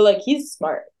but like he's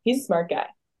smart. He's a smart guy.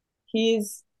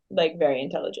 He's like very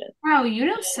intelligent. Wow, you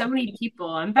know so many people.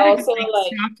 I'm better to Also like like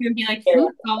stalk you and be like, very-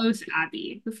 who follows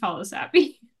Abby? Who follows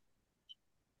Abby?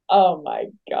 oh my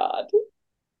God.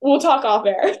 We'll talk off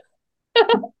air.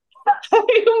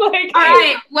 I'm like, All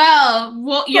right,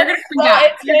 well, you're gonna come well,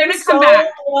 back. it's You're been gonna come so back.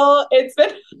 well. It's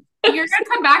been You're gonna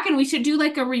come back, and we should do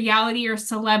like a reality or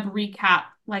celeb recap.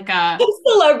 Like a a,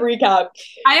 celeb recap.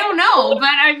 I don't know, but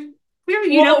I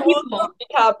clearly you know We'll do people. a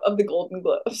recap of the Golden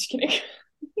Globe. I'm just kidding.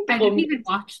 I didn't even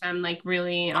watch them. Like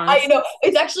really, I honestly, know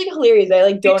it's actually hilarious. I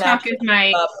like don't TikTok actually is my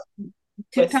keep up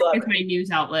with TikTok is my celebrities.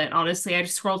 news outlet. Honestly, I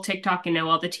just scroll TikTok and know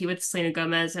all the tea with Selena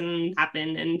Gomez and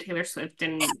Happen and Taylor Swift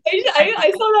and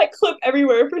I saw that clip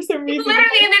everywhere for some reason.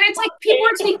 literally, and then it's like people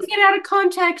are taking it out of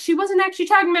context. She wasn't actually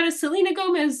talking about a Selena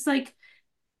Gomez, like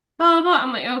blah blah blah.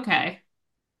 I'm like, okay.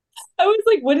 I was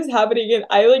like, what is happening? And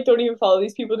I like don't even follow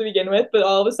these people to begin with, but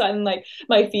all of a sudden, like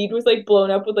my feed was like blown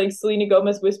up with like Selena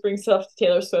Gomez whispering stuff to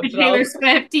Taylor Swift. And Taylor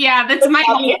Swift, yeah, that's my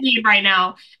whole feed right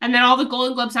now. And then all the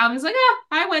Golden Globes albums, like,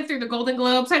 I went through the Golden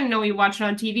Globes. I didn't know we watched it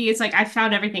on TV. It's like I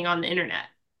found everything on the internet.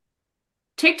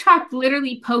 TikTok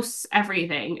literally posts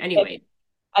everything anyway.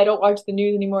 I don't watch the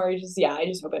news anymore. I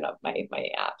just open up my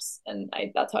apps and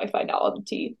that's how I find out all the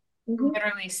tea.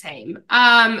 Literally same.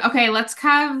 Okay, let's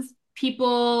have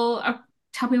people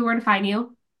tell me where to find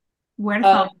you. Where to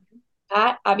follow you.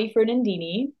 At Abby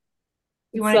Fernandini.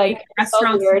 You want to like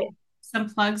restaurants, some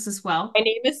plugs as well. My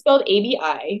name is spelled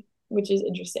ABI, which is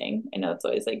interesting. I know it's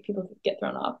always like people get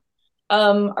thrown off.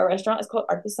 Our restaurant is called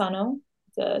Artesano.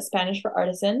 It's a Spanish for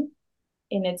artisan,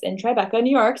 and it's in Tribeca,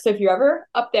 New York. So if you're ever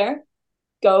up there,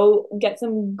 go get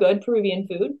some good Peruvian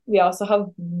food. We also have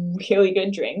really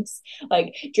good drinks,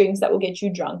 like drinks that will get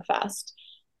you drunk fast.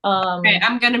 Okay,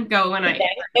 I'm gonna go when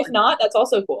if not, that's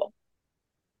also cool.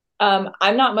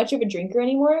 I'm not much of a drinker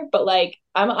anymore, but like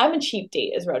I'm a cheap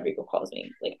date, as Rodrigo calls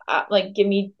me. Like give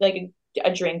me like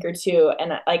a drink or two,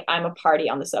 and like I'm a party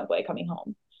on the subway coming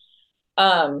home.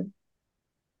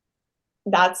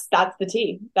 That's the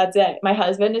tea. That's it. My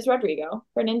husband is Rodrigo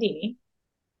Fernandini.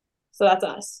 So that's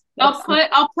us. I'll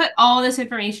put all this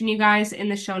information, you guys, in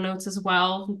the show notes as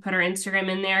well. We'll put her Instagram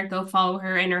in there. Go follow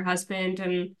her and her husband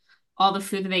and all the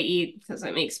food that they eat, because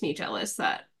it makes me jealous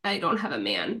that I don't have a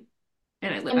man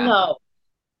and I live out. No.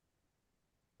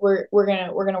 We're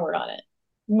gonna work on it.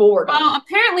 We'll work on it. Well,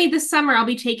 apparently this summer I'll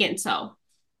be taken, so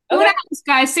who knows,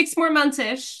 guys? 6 more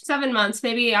months-ish, 7 months,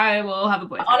 maybe I will have a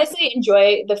boyfriend. Honestly,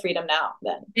 enjoy the freedom now.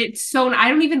 Then it's so I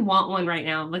don't even want one right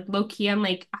now. Like low key, I'm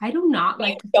like I do not when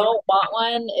like. You don't want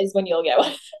one is when you'll get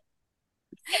one.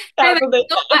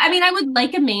 I mean, I would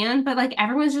like a man, but like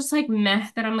everyone's just like meh.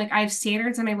 That I'm like I have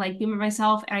standards and I like being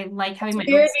myself and I like having my.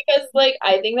 Weird because like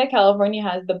I think that California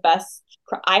has the best.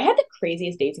 I had the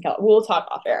craziest dates in California. We'll talk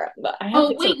off air. But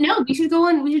no, we should go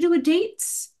on. We should do a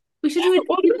dates. We should do it.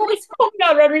 Oh my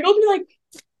God, Rodrigo will be like,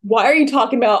 why are you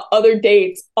talking about other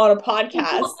dates on a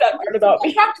podcast that heard about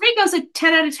me? Rodrigo's a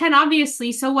 10 out of 10,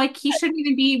 obviously, so like he shouldn't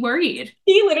even be worried.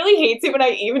 He literally hates it when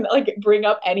I even like bring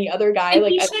up any other guy. And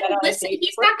like he shouldn't listen.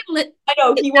 He's not gonna I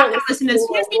know he won't listen to this.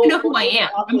 He doesn't even know who I am.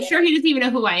 I'm sure he doesn't even know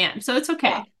who I am, so it's okay.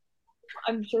 Yeah.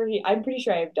 I'm pretty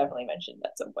sure I've definitely mentioned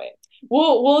at some point.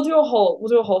 We'll do a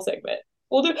whole segment.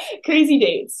 We'll do crazy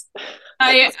dates.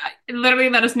 I literally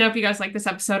let us know if you guys like this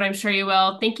episode. I'm sure you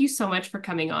will. Thank you so much for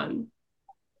coming on.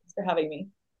 Thanks for having me.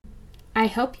 I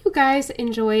hope you guys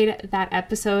enjoyed that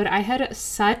episode. I had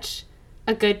such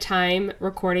a good time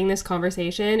recording this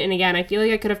conversation. And again, I feel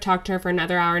like I could have talked to her for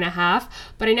another hour and a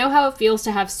half, but I know how it feels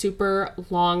to have super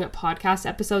long podcast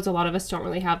episodes. A lot of us don't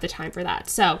really have the time for that.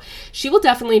 So she will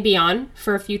definitely be on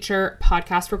for a future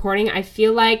podcast recording. I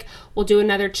feel like we'll do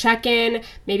another check-in,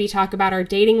 maybe talk about our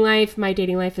dating life. My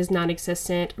dating life is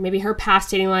non-existent. Maybe her past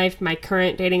dating life, my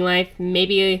current dating life.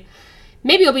 Maybe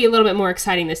it'll be a little bit more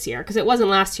exciting this year because it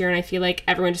wasn't last year and I feel like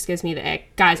everyone just gives me the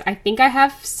ick. Guys, I think I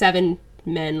have 7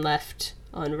 men left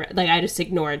on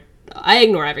I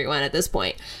ignore everyone at this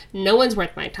point. No one's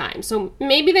worth my time. So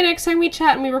maybe the next time we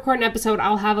chat and we record an episode,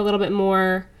 I'll have a little bit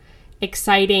more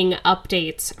exciting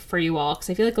updates for you all because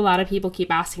I feel like a lot of people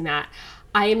keep asking that.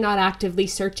 I am not actively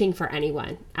searching for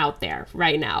anyone out there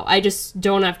right now. I just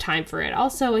don't have time for it.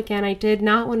 Also, again, I did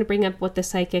not want to bring up what the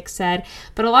psychic said,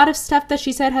 but a lot of stuff that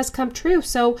she said has come true.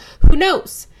 So who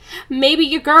knows? Maybe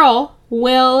your girl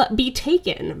will be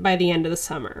taken by the end of the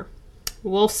summer.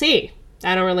 We'll see.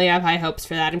 I don't really have high hopes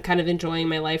for that. I'm kind of enjoying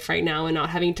my life right now and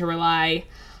not having to rely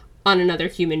on another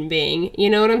human being. You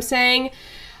know what I'm saying?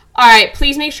 All right,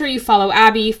 please make sure you follow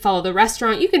Abby, follow the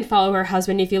restaurant. You can follow her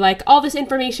husband if you like. All this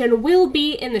information will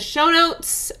be in the show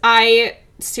notes. I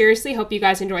seriously hope you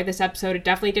guys enjoyed this episode. It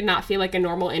definitely did not feel like a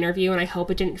normal interview, and I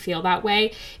hope it didn't feel that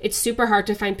way. It's super hard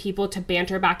to find people to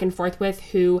banter back and forth with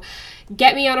who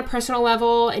get me on a personal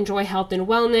level, enjoy health and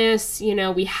wellness. You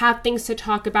know, we have things to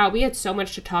talk about. We had so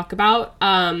much to talk about.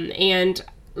 And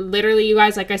literally, you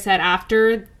guys, like I said,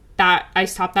 after that I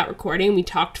stopped that recording, we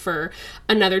talked for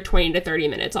another 20 to 30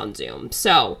 minutes on Zoom.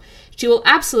 So she will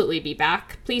absolutely be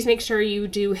back. Please make sure you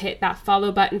do hit that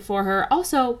follow button for her.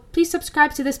 Also, please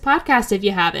subscribe to this podcast if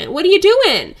you haven't. What are you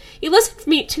doing? You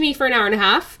listened to me for an hour and a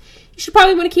half. You should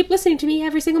probably want to keep listening to me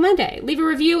every single Monday. Leave a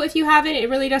review if you haven't. It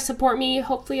really does support me.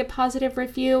 Hopefully a positive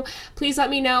review. Please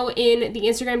let me know in the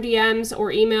Instagram DMs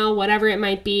or email, whatever it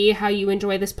might be, how you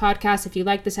enjoy this podcast, if you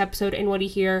like this episode, and what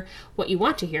you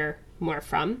want to hear more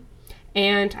from.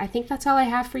 And I think that's all I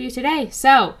have for you today.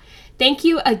 So thank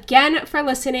you again for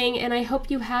listening, and I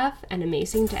hope you have an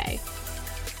amazing day.